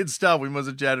 After I hit stop, we must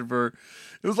have chatted for,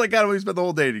 it was like, God, we spent the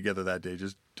whole day together that day,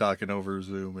 just talking over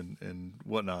Zoom and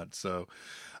whatnot. So,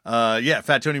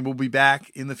 Fat Tony will be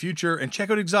back in the future. And check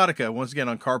out Exotica once again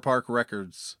on Car Park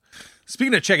Records.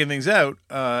 Speaking of checking things out,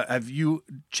 have you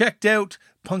checked out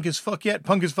Punk as Fuck yet?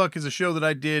 Punk as Fuck is a show that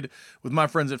I did with my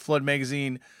friends at Flood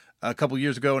Magazine a couple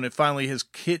years ago, and it finally has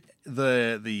hit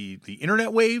the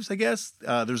internet waves, I guess.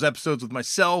 There's episodes with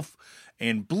myself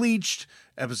and Bleached,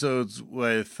 episodes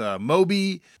with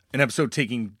Moby, an episode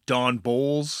taking Don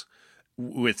Bowles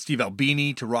with Steve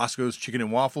Albini to Roscoe's Chicken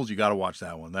and Waffles. You got to watch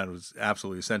that one. That was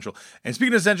absolutely essential. And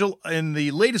speaking of essential, in the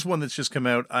latest one that's just come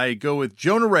out, I go with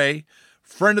Jonah Ray,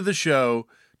 friend of the show,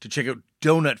 to check out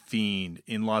Donut Fiend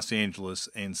in Los Angeles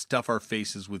and stuff our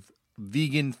faces with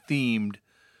vegan-themed,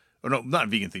 or no, not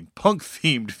vegan-themed,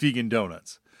 punk-themed vegan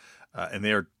donuts. And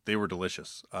they were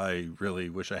delicious. I really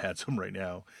wish I had some right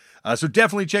now. So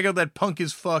definitely check out that Punk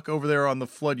as Fuck over there on the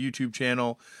Flood YouTube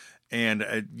channel.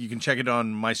 And you can check it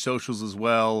on my socials as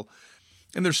well.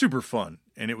 And they're super fun.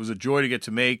 And it was a joy to get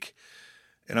to make.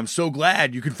 And I'm so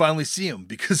glad you can finally see them,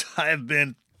 because I have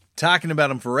been talking about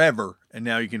them forever. And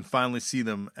now you can finally see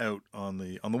them out on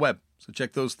the web. So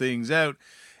check those things out.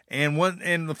 And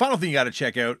the final thing you got to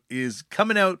check out is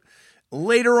coming out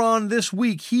later on this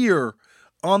week here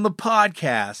on the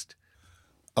podcast,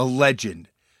 a legend,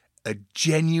 a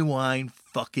genuine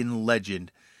fucking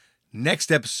legend.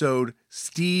 Next episode,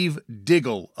 Steve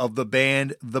Diggle of the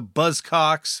band The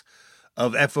Buzzcocks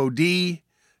of FOD,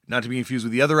 not to be confused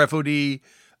with the other FOD,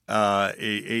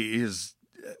 is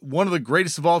one of the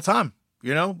greatest of all time.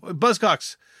 You know,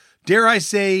 Buzzcocks, dare I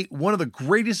say, one of the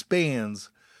greatest bands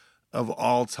of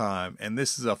all time. And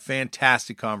this is a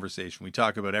fantastic conversation. We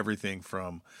talk about everything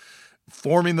from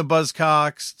forming the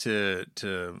Buzzcocks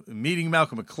to meeting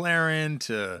Malcolm McLaren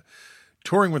to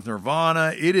touring with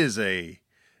Nirvana.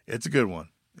 It's a good one.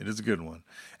 It is a good one.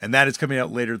 And that is coming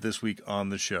out later this week on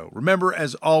the show. Remember,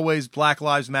 as always, Black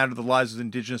Lives Matter. The lives of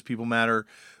Indigenous people matter.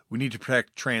 We need to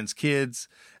protect trans kids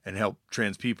and help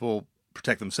trans people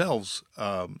protect themselves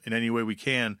in any way we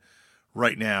can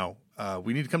right now.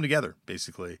 We need to come together,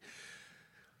 basically.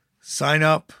 Sign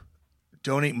up.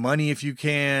 Donate money if you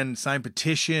can. Sign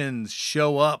petitions.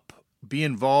 Show up. Be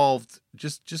involved.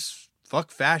 Just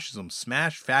fuck fascism.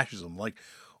 Smash fascism. Like,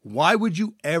 why would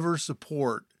you ever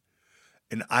support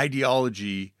an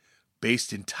ideology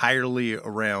based entirely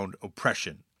around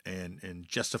oppression and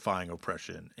justifying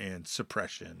oppression and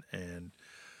suppression? And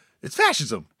it's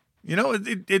fascism. You know,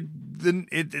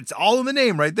 it's all in the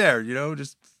name right there. You know,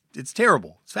 just it's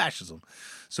terrible. It's fascism.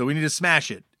 So we need to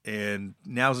smash it. And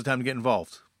now's the time to get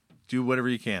involved. Do whatever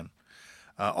you can.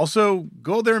 Also,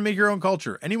 go there and make your own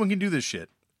culture. Anyone can do this shit.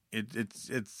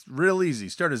 It's real easy.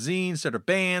 Start a zine, start a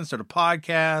band, start a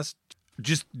podcast.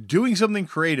 Just doing something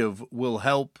creative will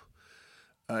help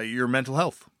your mental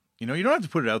health. You know, you don't have to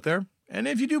put it out there. And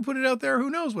if you do put it out there, who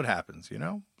knows what happens, you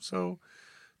know? So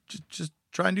just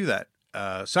try and do that.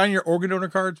 Sign your organ donor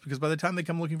cards, because by the time they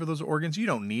come looking for those organs, you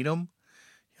don't need them.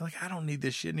 You're like, I don't need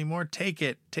this shit anymore. Take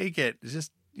it. It's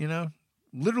just, you know,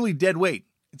 literally dead weight.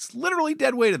 It's literally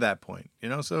dead weight at that point, you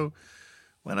know? So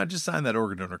why not just sign that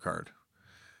organ donor card?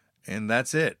 And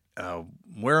that's it.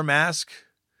 Wear a mask,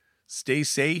 stay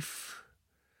safe,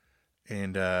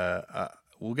 and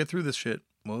we'll get through this shit.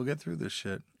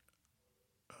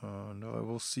 No, I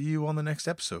will see you on the next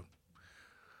episode.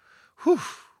 Whew.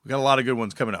 We got a lot of good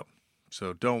ones coming up.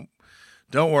 So don't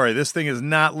worry. This thing is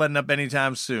not letting up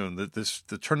anytime soon.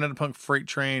 The Turn Into Punk freight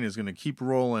train is going to keep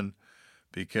rolling,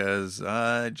 because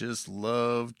I just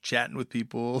love chatting with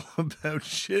people about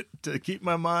shit to keep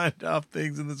my mind off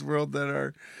things in this world that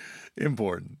are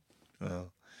important.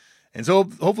 And so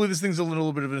hopefully this thing's a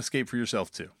little bit of an escape for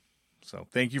yourself too. So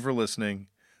thank you for listening.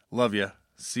 Love you.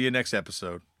 See you next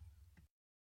episode.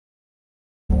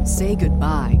 Say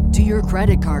goodbye to your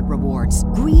credit card rewards.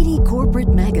 Greedy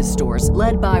corporate mega stores,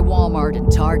 led by Walmart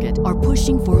and Target, are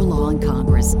pushing for a law in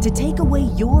Congress to take away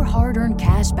your hard-earned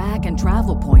cash back and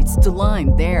travel points to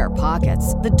line their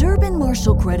pockets. The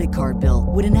Durbin-Marshall credit card bill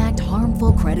would enact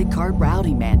harmful credit card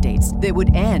routing mandates that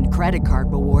would end credit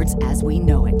card rewards as we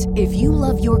know it. If you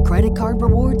love your credit card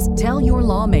rewards, tell your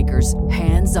lawmakers,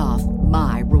 hands off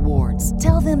my rewards.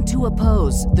 Tell them to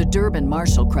oppose the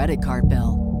Durbin-Marshall credit card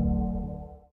bill.